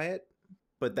down by it,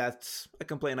 but that's a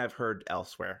complaint I've heard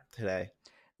elsewhere today.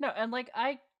 No, and like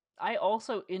I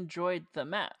also enjoyed the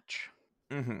match.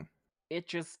 Mm-hmm. It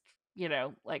just,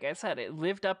 like I said, it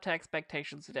lived up to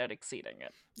expectations without exceeding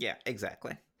it. Yeah,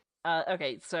 exactly.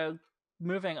 Okay, so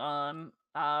moving on.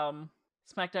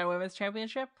 SmackDown Women's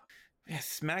Championship? Yeah,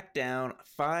 SmackDown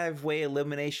 5-way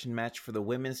elimination match for the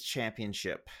Women's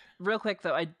Championship. Real quick,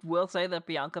 though, I will say that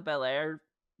Bianca Belair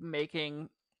making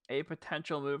a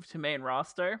potential move to main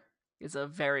roster is a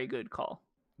very good call.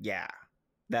 Yeah,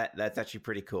 that's actually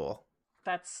pretty cool.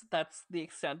 That's the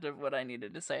extent of what I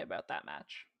needed to say about that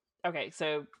match. Okay,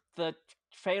 so the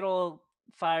Fatal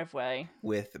 5-way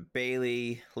with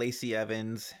Bayley, Lacey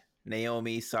Evans,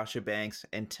 Naomi, Sasha Banks,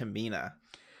 and Tamina.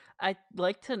 I'd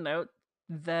like to note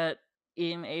that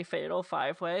in a Fatal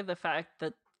 5-way, the fact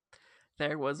that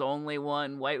there was only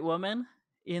one white woman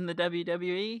in the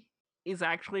WWE is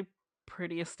actually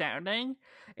pretty astounding.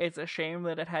 It's a shame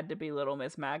that it had to be Little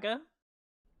Miss MAGA.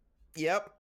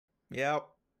 Yep.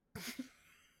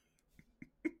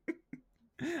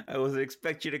 I wasn't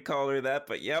expect you to call her that,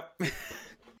 but yep.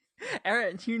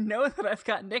 Aaron, you know that I've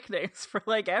got nicknames for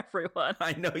like everyone.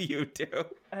 I know you do.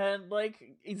 And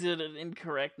like, is it an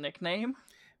incorrect nickname?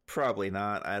 Probably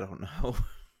not. I don't know.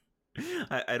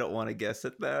 I don't want to guess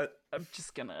at that. I'm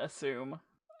just gonna assume.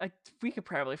 We could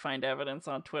probably find evidence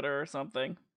on Twitter or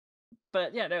something.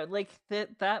 But yeah, no, like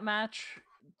that match,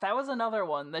 that was another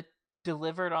one that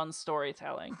delivered on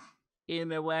storytelling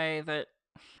in a way that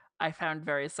I found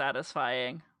very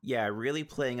satisfying. Yeah, really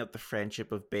playing up the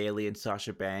friendship of Bayley and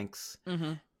Sasha Banks,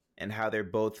 and how they're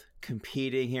both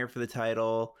competing here for the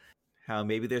title. How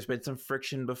maybe there's been some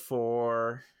friction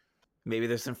before. Maybe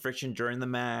there's some friction during the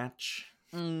match.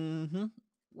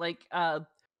 Like,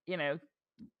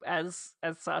 as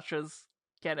Sasha's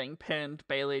getting pinned,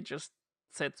 Bayley just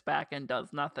sits back and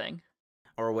does nothing.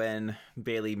 Or when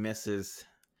Bayley misses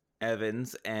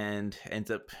Evans and ends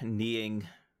up kneeing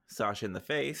Sasha in the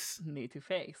face. Knee to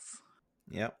face.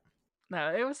 Yep.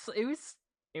 No, it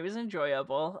was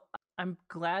enjoyable. I'm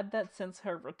glad that since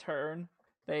her return,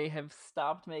 they have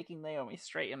stopped making Naomi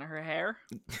straighten her hair.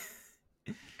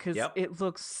 Because it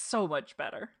looks so much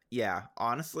better. Yeah,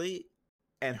 honestly.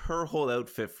 And her whole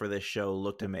outfit for this show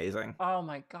looked amazing. Oh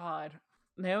my god.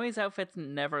 Naomi's outfits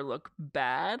never look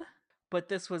bad, but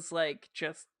this was like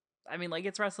just, I mean, like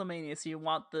it's WrestleMania, so you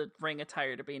want the ring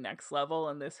attire to be next level,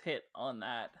 and this hit on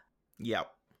that. Yep.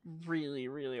 Really,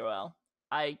 really well.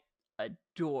 I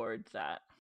adored that.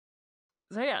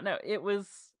 So yeah, no, it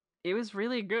was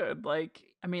really good. Like,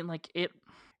 I mean, like it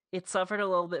suffered a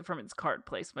little bit from its card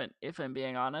placement, if I'm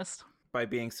being honest. By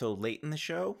being so late in the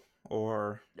show?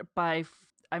 Or I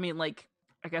mean, like,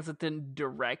 I guess it didn't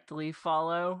directly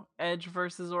follow Edge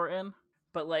versus Orton,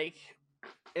 but like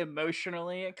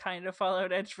emotionally it kind of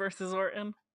followed Edge versus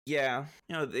Orton. Yeah,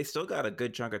 they still got a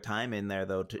good chunk of time in there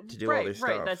though to do all their stuff.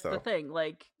 Right, that's the thing.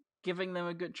 Like, giving them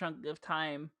a good chunk of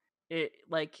time, it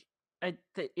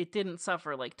didn't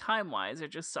suffer like time wise.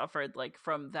 It just suffered like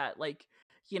from that, like,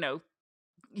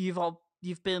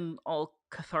 you've been all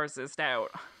catharsis out.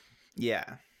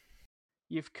 Yeah.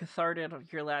 You've catharted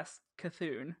your last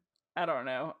Cthulhu. I don't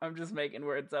know. I'm just making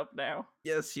words up now.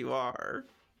 Yes, you are.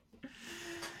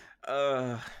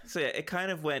 So yeah, it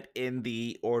kind of went in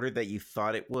the order that you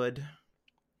thought it would,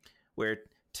 where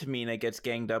Tamina gets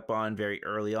ganged up on very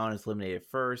early on, is eliminated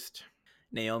first.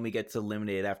 Naomi gets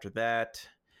eliminated after that.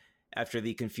 After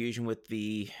the confusion with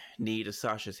the knee to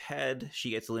Sasha's head,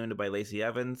 she gets eliminated by Lacey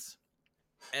Evans.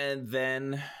 And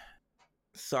then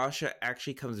Sasha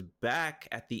actually comes back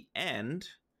at the end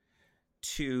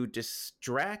to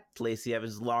distract Lacey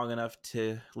Evans long enough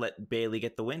to let Bayley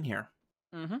get the win here.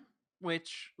 Mm-hmm.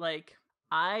 Which, like,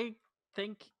 I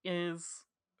think is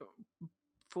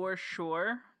for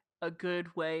sure a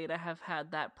good way to have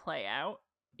had that play out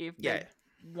if they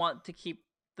want to keep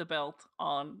the belt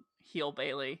on heel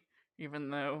Bayley, even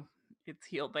though it's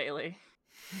heel Bayley.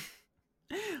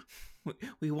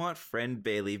 We want friend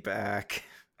Bayley back.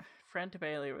 Friend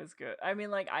Bayley was good. I mean,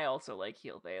 like, I also like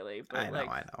heel Bayley, but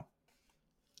I know.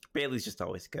 Bayley's just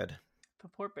always good. The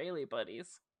poor Bayley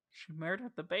buddies. She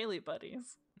murdered the Bayley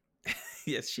buddies.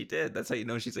 Yes, she did. That's how you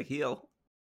know she's a heel.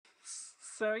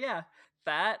 So yeah,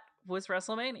 that was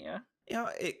WrestleMania. You know,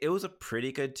 it was a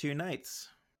pretty good 2 nights.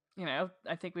 You know,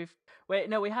 I think we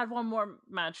had one more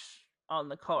match on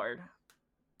the card.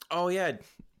 Oh yeah,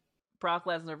 Brock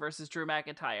Lesnar versus Drew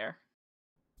McIntyre.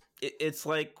 It's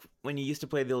like when you used to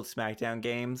play the old SmackDown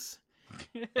games,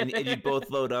 and you'd both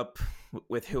load up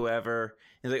with whoever.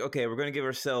 And it's like, okay, we're going to give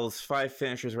ourselves 5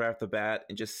 finishers right off the bat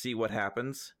and just see what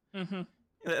happens. Mm-hmm.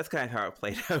 That's kind of how it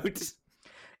played out.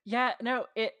 Yeah, no,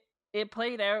 it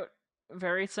played out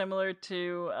very similar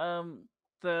to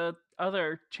the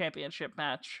other championship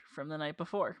match from the night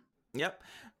before. Yep.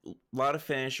 A lot of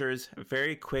finishers,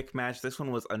 very quick match. This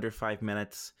one was under 5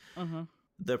 minutes. Mm-hmm.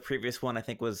 The previous one, I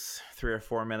think, was 3 or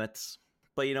 4 minutes.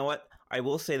 But you know what? I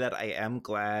will say that I am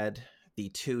glad the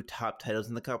 2 top titles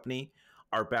in the company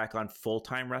are back on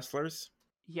full-time wrestlers.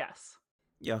 Yes.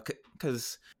 Yeah,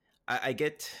 because I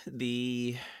get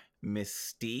the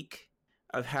mystique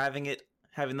of having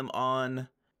them on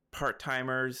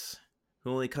part-timers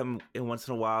who only come in once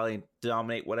in a while and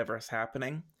dominate whatever is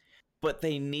happening. But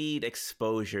they need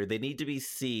exposure. They need to be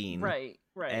seen. Right.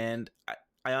 And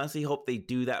I honestly hope they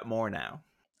do that more now.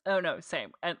 Oh, no,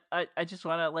 same. And I just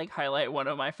want to, like, highlight one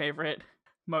of my favorite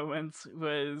moments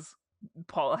was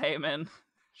Paul Heyman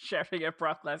shouting at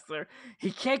Brock Lesnar,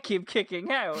 he can't keep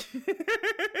kicking out.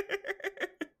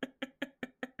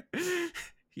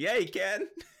 Yeah, he can.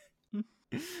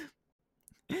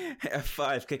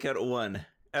 F5, kick out at 1.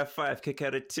 F5, kick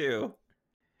out at 2.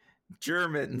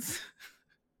 Germans,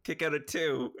 kick out at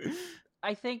 2.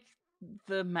 I think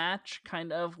the match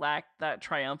kind of lacked that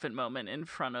triumphant moment in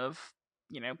front of,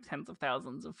 tens of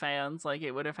thousands of fans like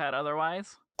it would have had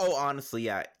otherwise. Oh, honestly,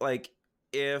 yeah. Like,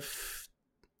 if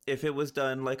it was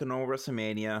done like a normal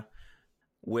WrestleMania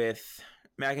with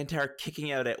McIntyre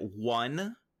kicking out at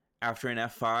 1 after an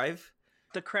F5,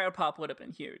 the crowd pop would have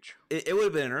been huge. It would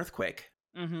have been an earthquake.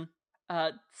 Mm-hmm.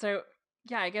 So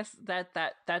yeah, I guess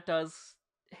that does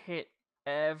hit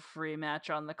every match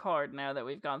on the card now that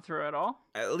we've gone through it all.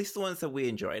 At least the ones that we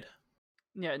enjoyed.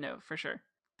 Yeah, no, for sure.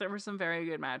 There were some very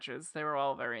good matches. They were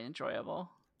all very enjoyable.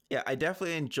 Yeah, I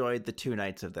definitely enjoyed the 2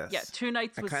 nights of this. Yeah, 2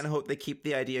 nights I kind of hope they keep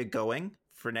the idea going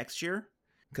for next year,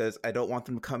 because I don't want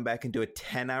them to come back and do a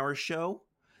 10-hour show,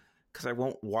 because I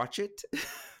won't watch it.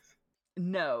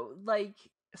 No, like,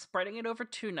 spreading it over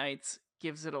 2 nights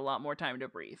gives it a lot more time to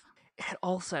breathe. It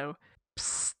also,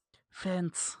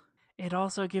 Vince, it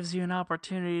also gives you an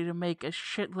opportunity to make a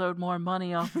shitload more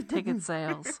money off of ticket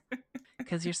sales,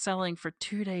 because you're selling for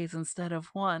 2 days instead of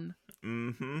 1.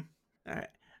 Mm-hmm. All right.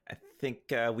 I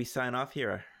think we sign off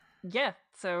here. Yeah,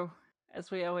 so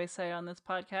as we always say on this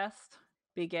podcast,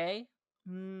 be gay,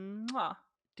 mwah,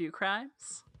 do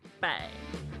crimes, bang.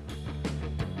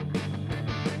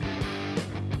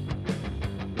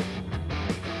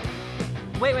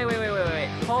 Wait,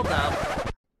 hold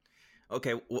up.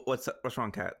 Okay, what's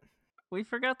wrong, Kat? We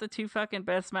forgot the 2 fucking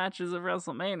best matches of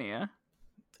WrestleMania.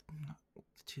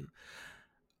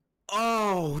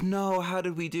 Oh, no, how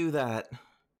did we do that?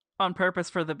 On purpose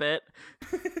for the bit.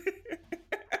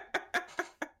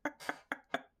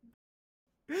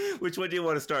 Which one do you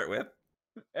want to start with?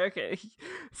 Okay,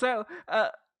 so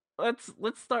let's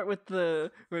start with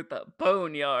the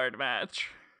Boneyard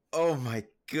match. Oh my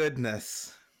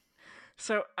goodness!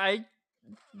 So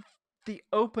the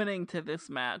opening to this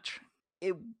match,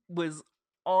 it was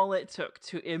all it took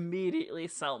to immediately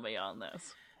sell me on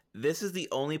this. This is the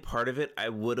only part of it I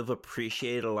would have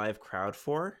appreciated a live crowd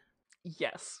for.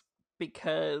 Yes,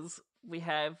 because we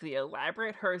have the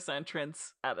elaborate hearse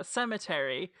entrance at a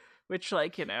cemetery Which,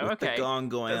 like, With okay, the gong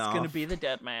going that's off. gonna be the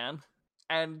dead man.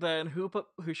 And then who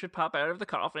should pop out of the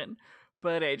coffin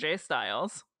but AJ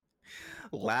Styles,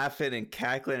 laughing and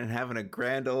cackling and having a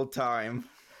grand old time,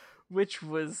 which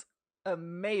was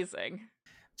amazing.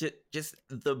 Just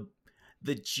the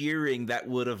jeering that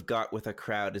would have got with a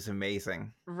crowd is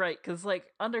amazing. Right, because, like,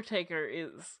 Undertaker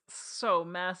is so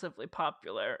massively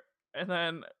popular, and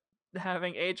then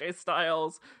having AJ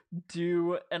Styles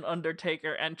do an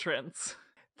Undertaker entrance.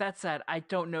 That said, I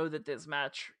don't know that this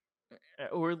match,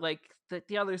 or, like,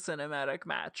 the other cinematic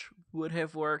match, would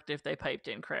have worked if they piped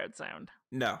in crowd sound.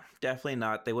 No, definitely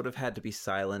not. They would have had to be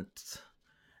silent,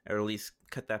 or at least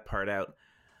cut that part out.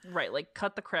 Right, like,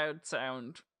 cut the crowd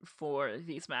sound for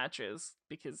these matches,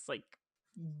 because, like,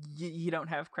 you don't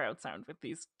have crowd sound with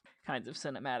these kinds of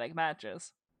cinematic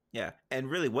matches. Yeah,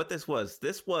 and really what this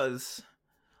was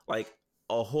like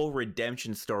a whole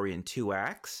redemption story in 2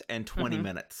 acts and 20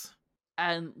 minutes.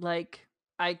 And, like,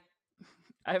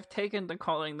 I've taken to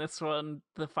calling this one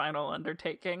the Final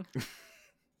Undertaking.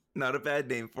 Not a bad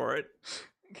name for it.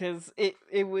 Because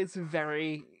it was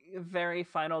very, very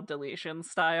Final Deletion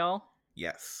style.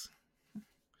 Yes.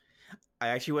 I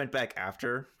actually went back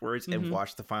afterwards and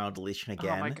watched the Final Deletion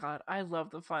again. Oh my god, I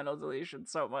love the Final Deletion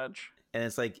so much. And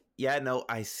it's like, yeah, no,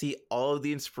 I see all of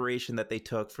the inspiration that they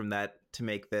took from that to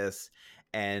make this,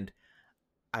 and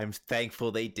I'm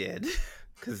thankful they did.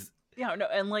 Because yeah, no,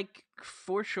 and, like,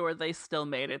 for sure they still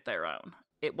made it their own.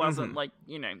 It wasn't like,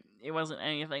 it wasn't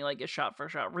anything like a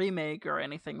shot-for-shot remake or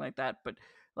anything like that, but,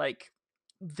 like,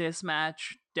 this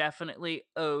match definitely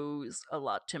owes a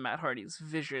lot to Matt Hardy's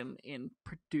vision in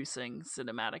producing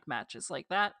cinematic matches like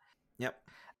that. Yep.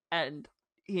 And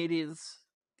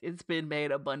it's been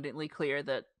made abundantly clear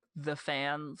that the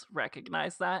fans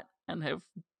recognize that and have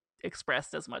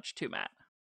expressed as much to Matt.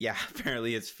 Yeah,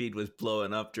 apparently his feed was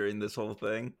blowing up during this whole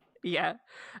thing. Yeah.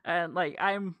 And, like,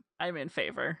 I'm in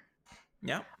favor.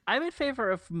 Yeah. I'm in favor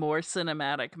of more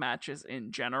cinematic matches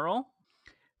in general,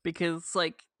 because,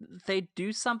 like, they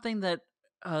do something that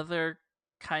other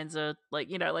kinds of, like,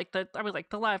 like,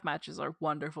 the live matches are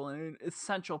wonderful and an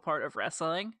essential part of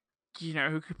wrestling.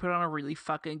 Who could put on a really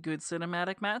fucking good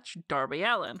cinematic match? Darby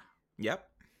Allin. Yep.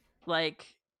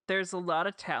 Like, there's a lot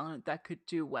of talent that could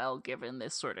do well given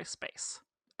this sort of space.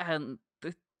 And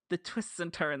the twists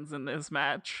and turns in this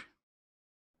match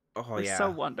are so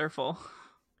wonderful.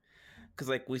 Because,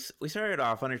 like, we started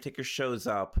off, Undertaker shows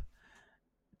up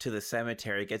to the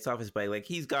cemetery, gets off his bike. Like,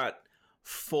 he's got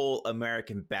full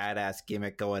American badass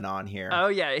gimmick going on here. Oh,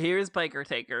 yeah, here's Biker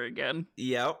Taker again.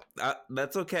 Yep.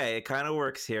 That's okay. It kind of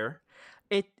works here.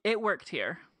 It worked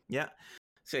here. Yeah.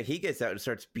 So he gets out and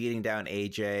starts beating down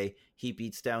AJ. He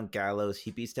beats down Gallows.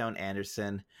 He beats down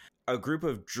Anderson. A group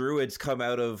of druids come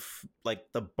out of, like,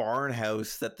 the barn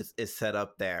house that is set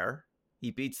up there.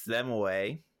 He beats them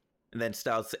away. And then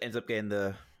Styles ends up getting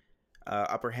the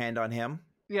upper hand on him.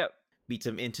 Yep. Beats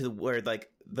him into where, like,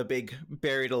 the big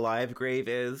buried alive grave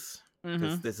is.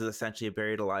 Because this is essentially a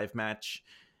buried alive match.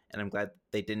 And I'm glad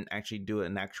they didn't actually do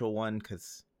an actual one,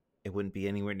 because it wouldn't be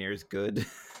anywhere near as good.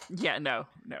 Yeah, no.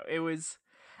 It was...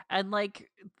 And, like,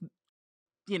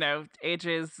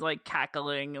 AJ's, like,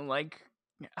 cackling and, like,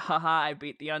 haha, I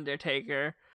beat the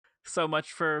Undertaker. So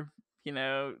much for,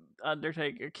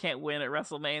 Undertaker can't win at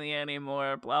WrestleMania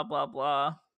anymore, blah, blah,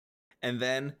 blah. And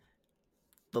then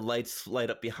the lights light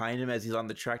up behind him as he's on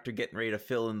the tractor getting ready to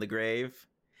fill in the grave.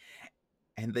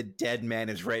 And the dead man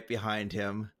is right behind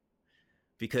him.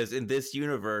 Because in this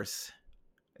universe,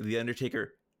 the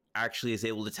Undertaker actually is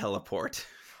able to teleport.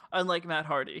 Unlike Matt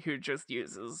Hardy, who just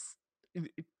uses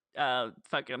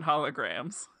fucking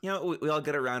holograms. We all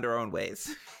get around our own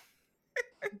ways.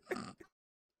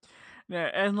 Yeah,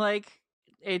 and, like,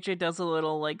 AJ does a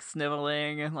little, like,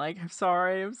 sniveling and, like, I'm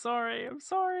sorry.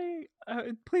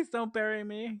 Please don't bury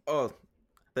me. Oh,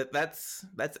 that's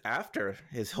after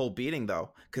his whole beating,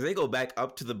 though, because they go back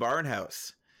up to the barn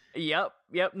house. Yep.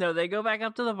 No, they go back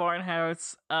up to the barn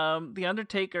house. The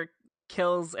Undertaker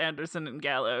kills Anderson and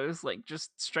Gallows, like,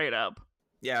 just straight up.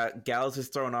 Yeah, Gallows is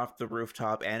thrown off the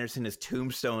rooftop. Anderson is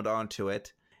tombstoned onto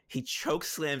it. He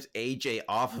chokeslams AJ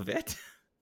off of it.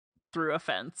 Through a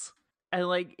fence. And,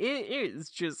 like, it is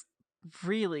just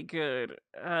really good.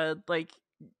 Like,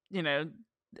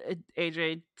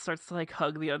 AJ starts to, like,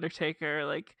 hug the Undertaker,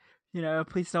 like,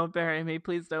 please don't bury me.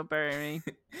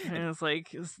 And it's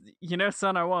like,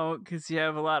 son, I won't, because you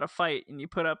have a lot of fight and you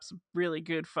put up some really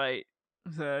good fight.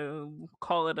 So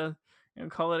call it a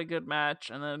good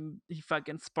match. And then he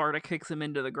fucking Sparta kicks him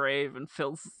into the grave and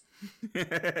fills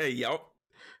Yep.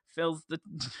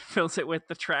 fills it with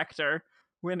the tractor,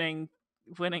 winning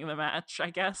the match, I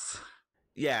guess.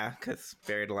 Yeah, because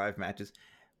buried alive matches.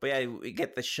 But yeah, we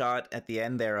get the shot at the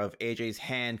end there of AJ's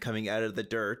hand coming out of the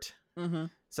dirt. Mm-hmm.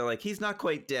 So, like, he's not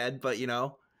quite dead, but, you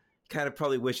know, kind of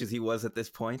probably wishes he was at this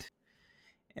point.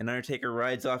 And Undertaker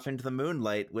rides off into the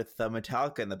moonlight with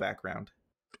Metallica in the background.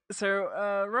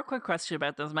 So, real quick question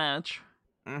about this match.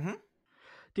 Mm-hmm.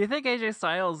 Do you think AJ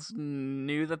Styles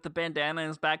knew that the bandana in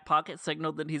his back pocket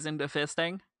signaled that he's into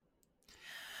fisting?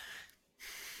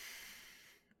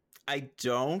 I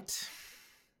don't,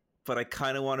 but I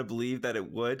kind of want to believe that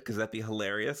it would, because that'd be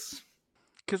hilarious.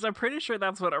 Because I'm pretty sure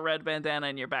that's what a red bandana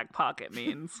in your back pocket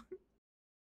means.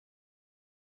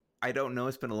 I don't know.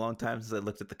 It's been a long time since I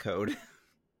looked at the code.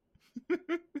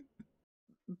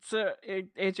 So,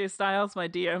 AJ Styles, my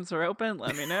DMs are open.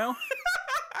 Let me know.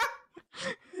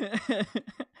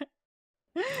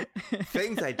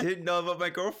 Things I didn't know about my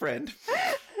girlfriend.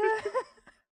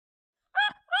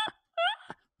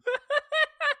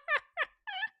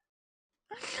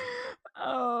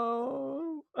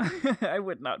 Oh, I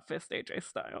would not fist AJ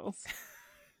Styles.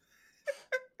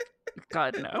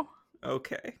 God, no.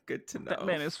 Okay, good to know. That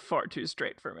man is far too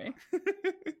straight for me.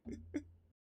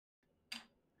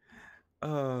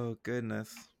 Oh,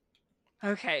 goodness.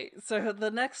 Okay, so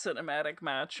the next cinematic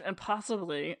match, and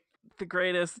possibly the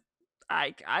greatest,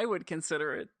 I would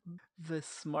consider it the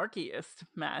smarkiest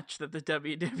match that the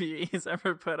WWE has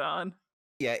ever put on.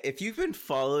 Yeah, if you've been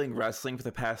following wrestling for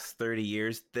the past 30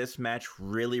 years, this match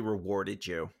really rewarded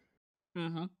you.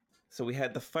 Mm-hmm. So we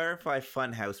had the Firefly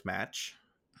Funhouse match.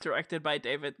 Directed by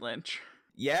David Lynch.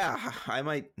 Yeah, I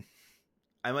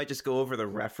might just go over the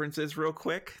references real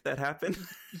quick that happened.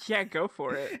 Yeah, go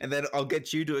for it. And then I'll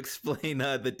get you to explain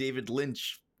the David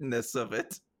Lynch-ness of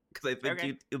it, because I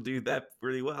think you'll do that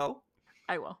really well.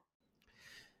 I will.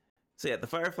 So yeah, the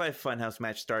Firefly Funhouse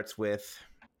match starts with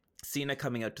Cena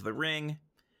coming out to the ring.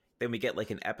 Then we get like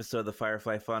an episode of the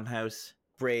Firefly Funhouse.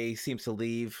 Bray seems to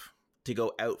leave to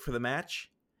go out for the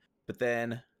match. But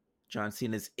then John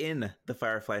Cena's in the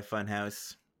Firefly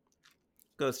Funhouse,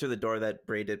 goes through the door that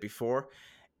Bray did before,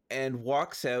 and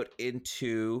walks out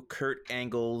into Kurt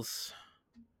Angle's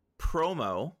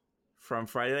promo from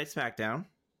Friday Night SmackDown,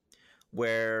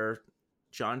 where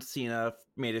John Cena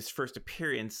made his first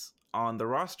appearance on the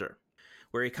roster.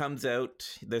 Where he comes out,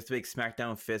 there's the big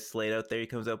SmackDown fist laid out there. He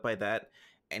comes out by that,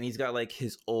 and he's got like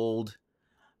his old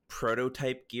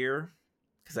prototype gear,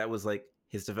 because that was like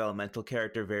his developmental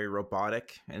character, very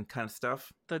robotic and kind of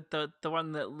stuff. The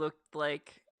one that looked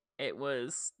like it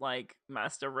was like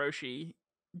Master Roshi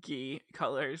gi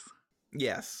colors.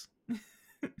 Yes.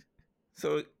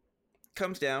 So it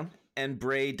comes down, and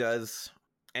Bray does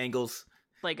Angle's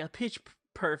like a pitch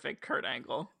perfect Kurt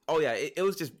Angle. Oh yeah, it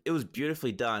was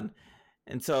beautifully done.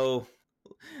 And so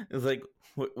it was like,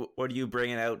 what are you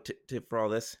bringing out for all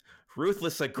this?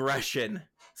 Ruthless aggression,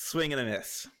 swing and a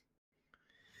miss.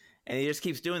 And he just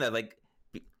keeps doing that. Like,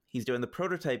 he's doing the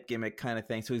prototype gimmick kind of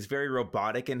thing. So he's very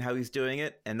robotic in how he's doing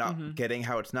it and not getting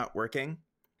how it's not working.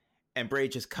 And Bray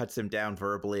just cuts him down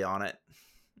verbally on it.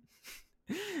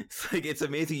 It's like, it's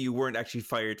amazing you weren't actually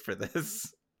fired for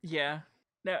this. Yeah.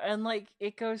 No, and like,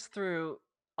 it goes through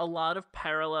a lot of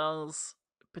parallels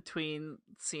between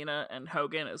Cena and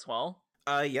Hogan as well.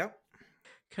 Yep.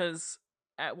 Because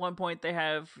at one point they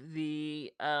have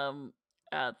the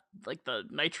like the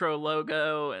Nitro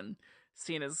logo, and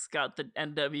Cena's got the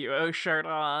NWO shirt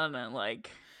on, and like,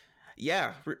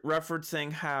 yeah,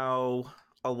 referencing how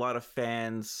a lot of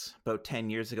fans about 10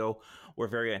 years ago were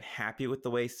very unhappy with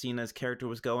the way Cena's character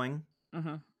was going.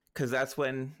 Because that's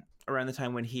when, around the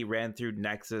time when he ran through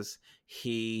Nexus,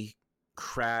 he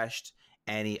crashed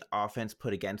any offense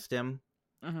put against him.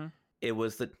 It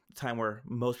was the time where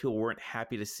most people weren't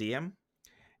happy to see him,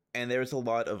 and there was a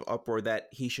lot of uproar that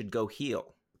he should go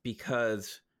heel,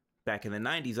 because back in the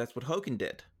 90s, that's what Hogan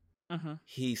did.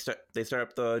 They started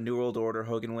up the New World Order,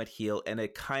 Hogan went heel, and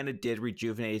it kind of did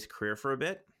rejuvenate his career for a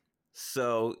bit.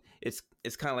 So it's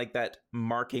kind of like that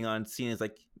marking on Cena's,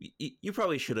 like, you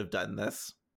probably should have done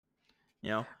this,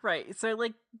 you know? Right. So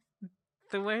like,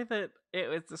 the way that it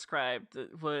was described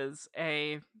was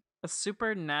a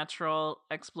supernatural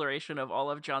exploration of all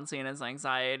of John Cena's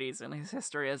anxieties and his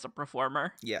history as a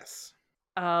performer. Yes.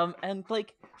 And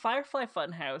like, Firefly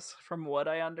Funhouse, from what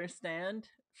I understand,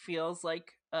 feels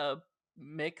like a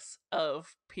mix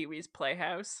of Pee-wee's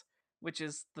Playhouse, which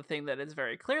is the thing that it's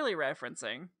very clearly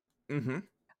referencing,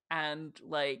 and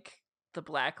like the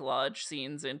Black Lodge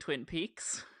scenes in Twin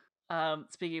Peaks.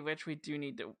 Speaking of which, we do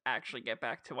need to actually get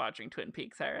back to watching Twin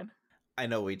Peaks, Aaron. I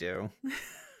know we do.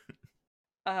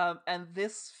 And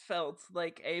this felt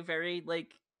like a very,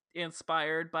 like,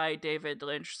 inspired by David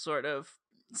Lynch sort of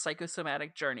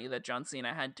psychosomatic journey that John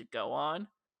Cena had to go on.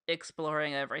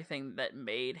 exploring everything that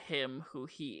made him who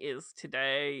he is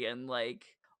today, and like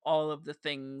all of the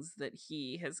things that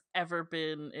he has ever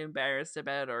been embarrassed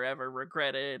about or ever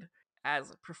regretted as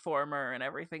a performer and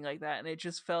everything like that. And it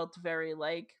just felt very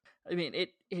like, I mean,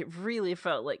 it really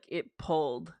felt like it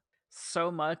pulled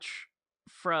so much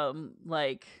from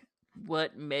like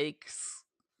what makes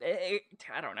it,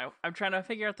 I don't know, I'm trying to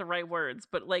figure out the right words,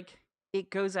 but like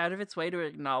it goes out of its way to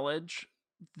acknowledge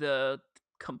the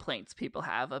complaints people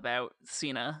have about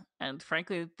Cena and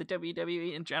frankly the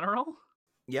WWE in general.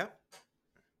 Yeah.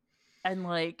 And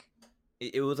like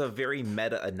it was a very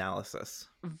meta analysis.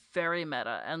 Very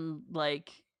meta. And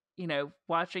like, you know,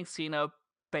 watching Cena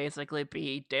basically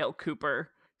be Dale Cooper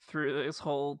through this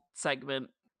whole segment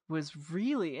was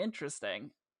really interesting.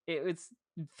 It was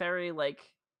very like,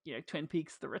 you know, Twin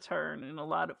Peaks The Return in a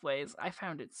lot of ways. I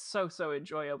found it so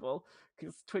enjoyable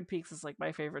because Twin Peaks is like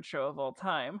my favorite show of all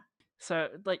time. So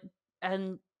like,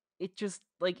 and it just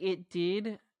like it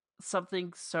did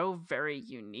something so very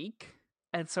unique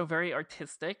and so very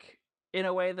artistic in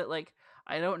a way that like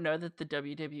I don't know that the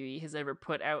WWE has ever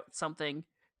put out something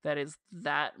that is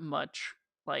that much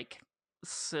like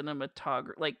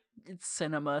cinematography, like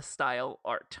cinema style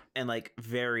art, and like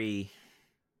very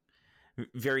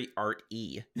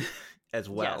art-y as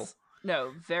well. Yes.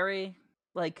 No, very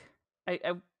like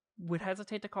I would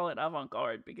hesitate to call it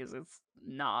avant-garde because it's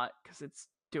not, because it's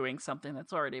doing something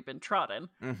that's already been trodden.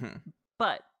 Mm-hmm.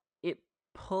 But it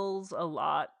pulls a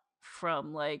lot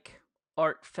from like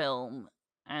art film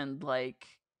and like,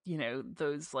 you know,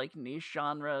 those like niche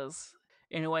genres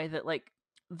in a way that like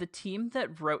the team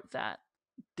that wrote that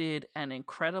did an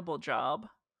incredible job.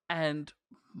 And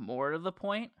more to the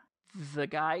point, the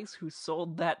guys who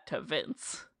sold that to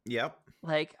Vince. Yep.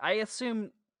 Like, I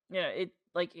assume, you know,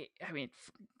 I mean,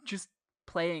 just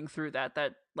playing through that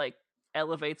like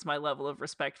elevates my level of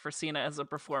respect for Cena as a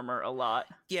performer a lot.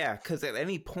 Yeah, because at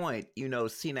any point, you know,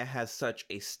 Cena has such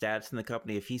a status in the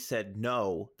company. If he said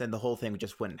no, then the whole thing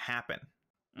just wouldn't happen.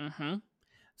 Mm-hmm.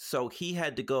 So he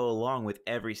had to go along with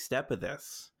every step of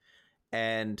this.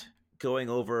 And going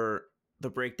over the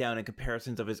breakdown and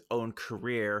comparisons of his own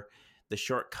career, the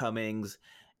shortcomings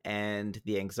and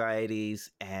the anxieties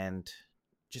and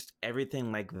just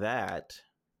everything like that,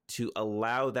 to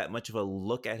allow that much of a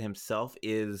look at himself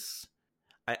is,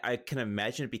 I can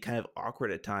imagine it'd be kind of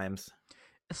awkward at times.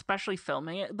 Especially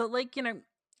filming it. But like, you know,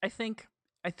 I think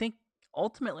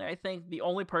ultimately I think the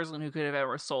only person who could have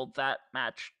ever sold that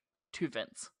match to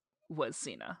Vince was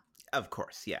Cena. Of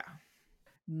course, yeah.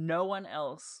 No one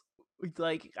else.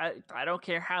 Like, I don't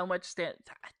care how much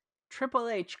Triple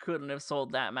H couldn't have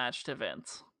sold that match to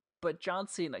Vince, but John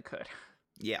Cena could.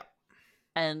 Yeah.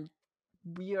 And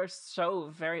we are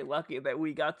so very lucky that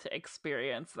we got to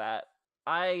experience that.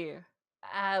 I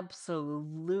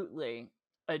absolutely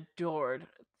adored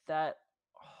that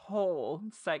whole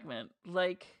segment.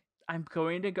 Like, I'm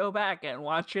going to go back and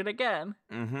watch it again.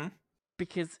 Mm-hmm.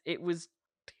 Because it was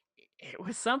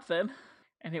something,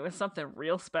 and it was something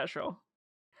real special.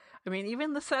 I mean,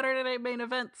 even the Saturday Night Main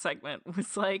Event segment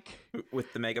was like,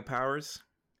 with the Mega Powers.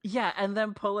 Yeah, and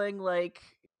then pulling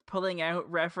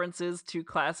out references to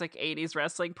classic 80s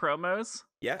wrestling promos.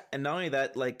 Yeah, and not only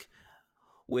that, like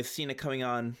with Cena coming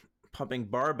on pumping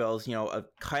barbells, you know, a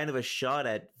kind of a shot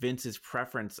at Vince's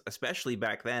preference, especially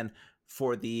back then,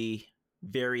 for the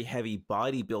very heavy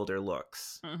bodybuilder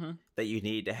looks that you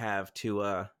need to have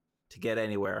to get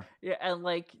anywhere. Yeah, and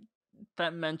like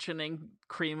that mentioning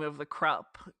cream of the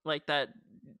crop, like that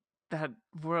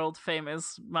world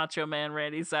famous Macho Man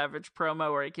Randy Savage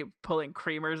promo where he kept pulling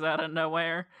creamers out of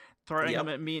nowhere, throwing them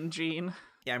at Mean Gene.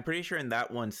 Yeah, I'm pretty sure in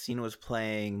that one, Cena was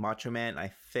playing Macho Man.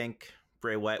 I think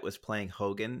Bray Wyatt was playing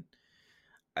Hogan.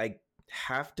 I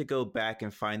have to go back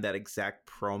and find that exact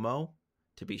promo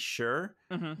to be sure,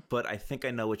 but I think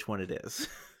I know which one it is.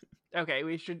 Okay,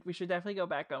 we should definitely go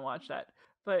back and watch that.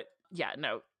 But yeah,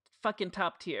 no, fucking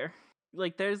top tier.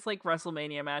 Like, there's like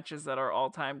WrestleMania matches that are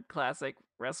all-time classic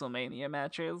WrestleMania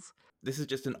matches. This is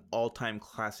just an all-time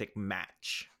classic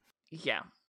match. Yeah.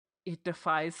 It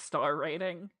defies star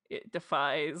rating. It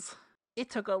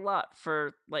took a lot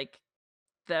for like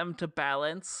them to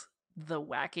balance the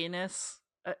wackiness.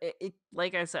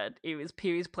 Like I said, it was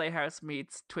Pee-wee's Playhouse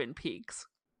meets Twin Peaks.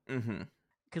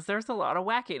 Because there's a lot of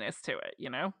wackiness to it, you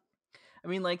know? I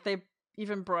mean, like, they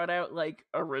even brought out like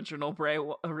original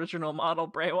model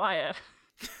Bray Wyatt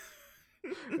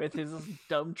with his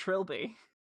dumb trilby.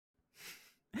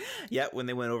 Yeah, when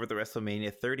they went over the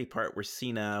WrestleMania 30 part where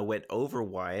Cena went over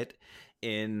Wyatt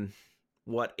in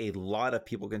what a lot of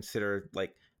people consider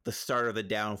like the start of the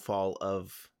downfall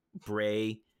of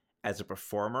Bray as a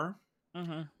performer,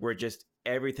 where just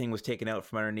everything was taken out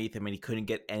from underneath him and he couldn't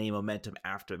get any momentum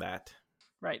after that.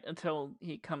 Right, until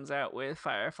he comes out with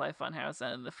Firefly Funhouse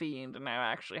and The Fiend and now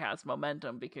actually has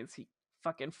momentum because he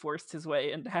fucking forced his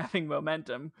way into having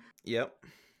momentum. Yep.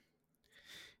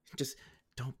 Just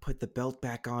don't put the belt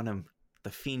back on him. The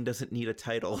Fiend doesn't need a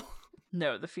title.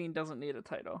 No, The Fiend doesn't need a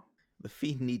title. The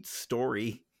Fiend needs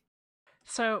story.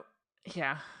 So,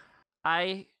 yeah.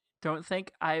 I don't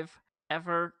think I've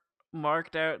ever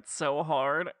marked out so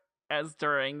hard as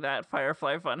during that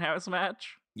Firefly Funhouse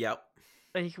match. Yep.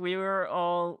 Like we were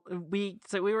on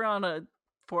a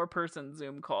 4-person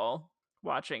Zoom call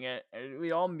watching it, and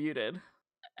we all muted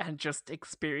and just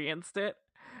experienced it.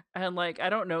 And like, I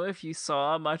don't know if you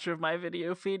saw much of my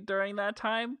video feed during that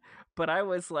time, but I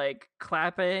was like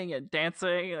clapping and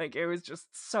dancing. Like, it was just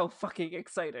so fucking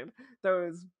excited. That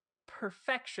was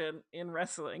perfection in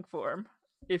wrestling form,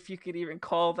 if you could even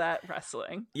call that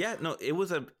wrestling. Yeah, no, it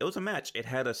was a match. It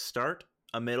had a start,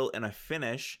 a middle, and a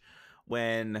finish.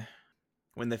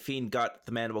 When the Fiend got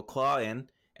the mandible claw in,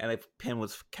 and a pin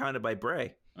was counted by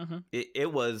Bray. Mm-hmm.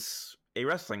 It was a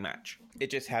wrestling match. It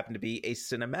just happened to be a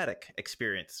cinematic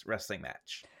experience wrestling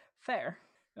match. Fair.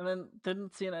 And then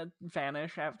didn't Cena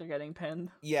vanish after getting pinned?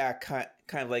 Yeah, kind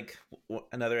of like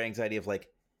another anxiety of like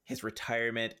his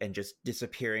retirement and just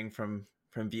disappearing from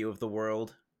view of the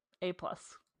world. A+.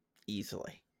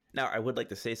 Easily. Now, I would like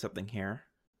to say something here,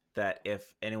 that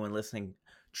if anyone listening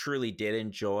truly did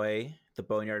enjoy the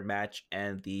Boneyard match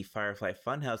and the Firefly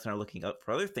Funhouse and are looking out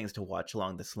for other things to watch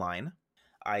along this line,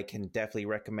 I can definitely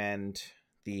recommend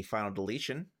the Final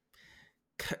Deletion.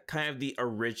 Kind of the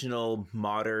original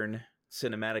modern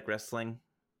cinematic wrestling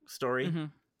story. Mm-hmm.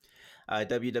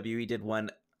 WWE did one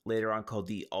later on called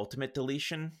the Ultimate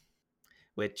Deletion,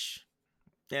 which,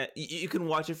 yeah, you can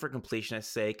watch it for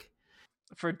completionist's sake.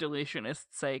 For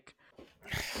deletionist's sake.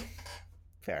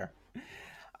 Fair.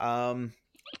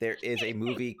 There is a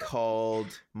movie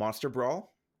called Monster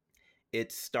Brawl.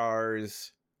 It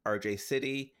stars RJ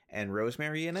City and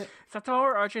Rosemary in it. Is that the one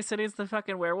where RJ City is the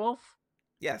fucking werewolf?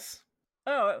 Yes.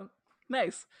 Oh,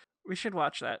 nice. We should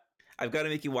watch that. I've got to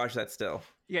make you watch that still.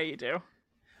 Yeah, you do.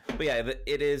 But yeah,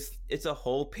 it's a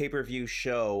whole pay-per-view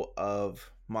show of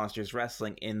Monsters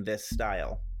Wrestling in this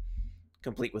style,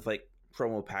 complete with like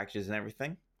promo packages and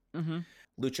everything. Mm-hmm.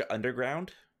 Lucha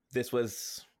Underground. This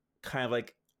was kind of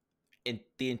like in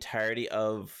the entirety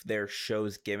of their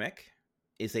show's gimmick,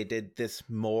 is they did this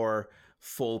more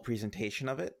full presentation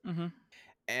of it. Mm-hmm.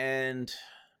 And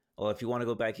well, if you want to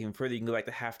go back even further, you can go back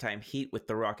to Halftime Heat with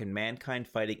The Rock and Mankind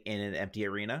fighting in an empty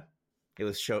arena. It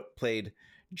was played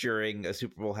during a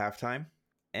Super Bowl halftime.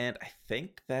 And I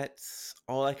think that's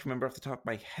all I can remember off the top of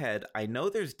my head. I know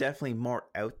there's definitely more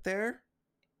out there.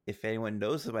 If anyone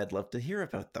knows them, I'd love to hear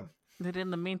about them. But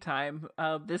in the meantime,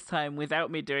 this time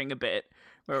without me doing a bit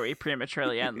where we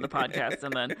prematurely end the podcast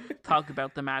and then talk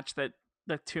about the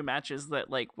 2 matches that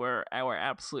like were our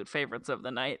absolute favorites of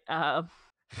the night.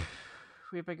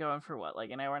 We've been going for what, like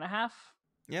an hour and a half?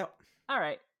 Yep. All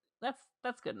right.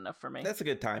 That's good enough for me. That's a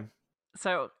good time.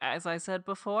 So, as I said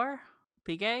before,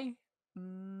 be gay,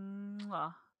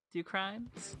 do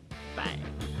crimes, bye.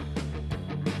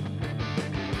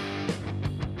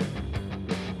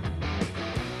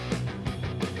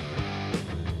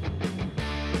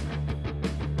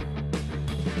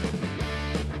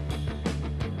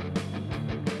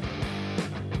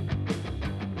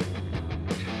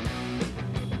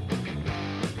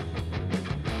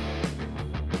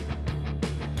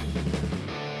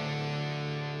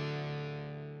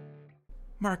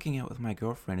 Marking Out with My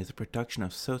Girlfriend is a production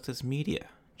of Sosa's Media.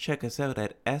 Check us out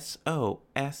at SOSES.ca.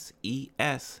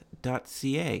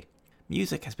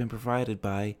 Music has been provided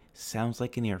by Sounds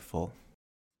Like an Earful.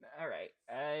 Alright,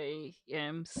 I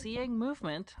am seeing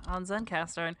movement on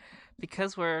Zencastr, and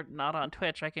because we're not on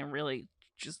Twitch, I can really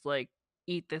just, like,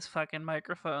 eat this fucking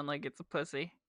microphone like it's a pussy.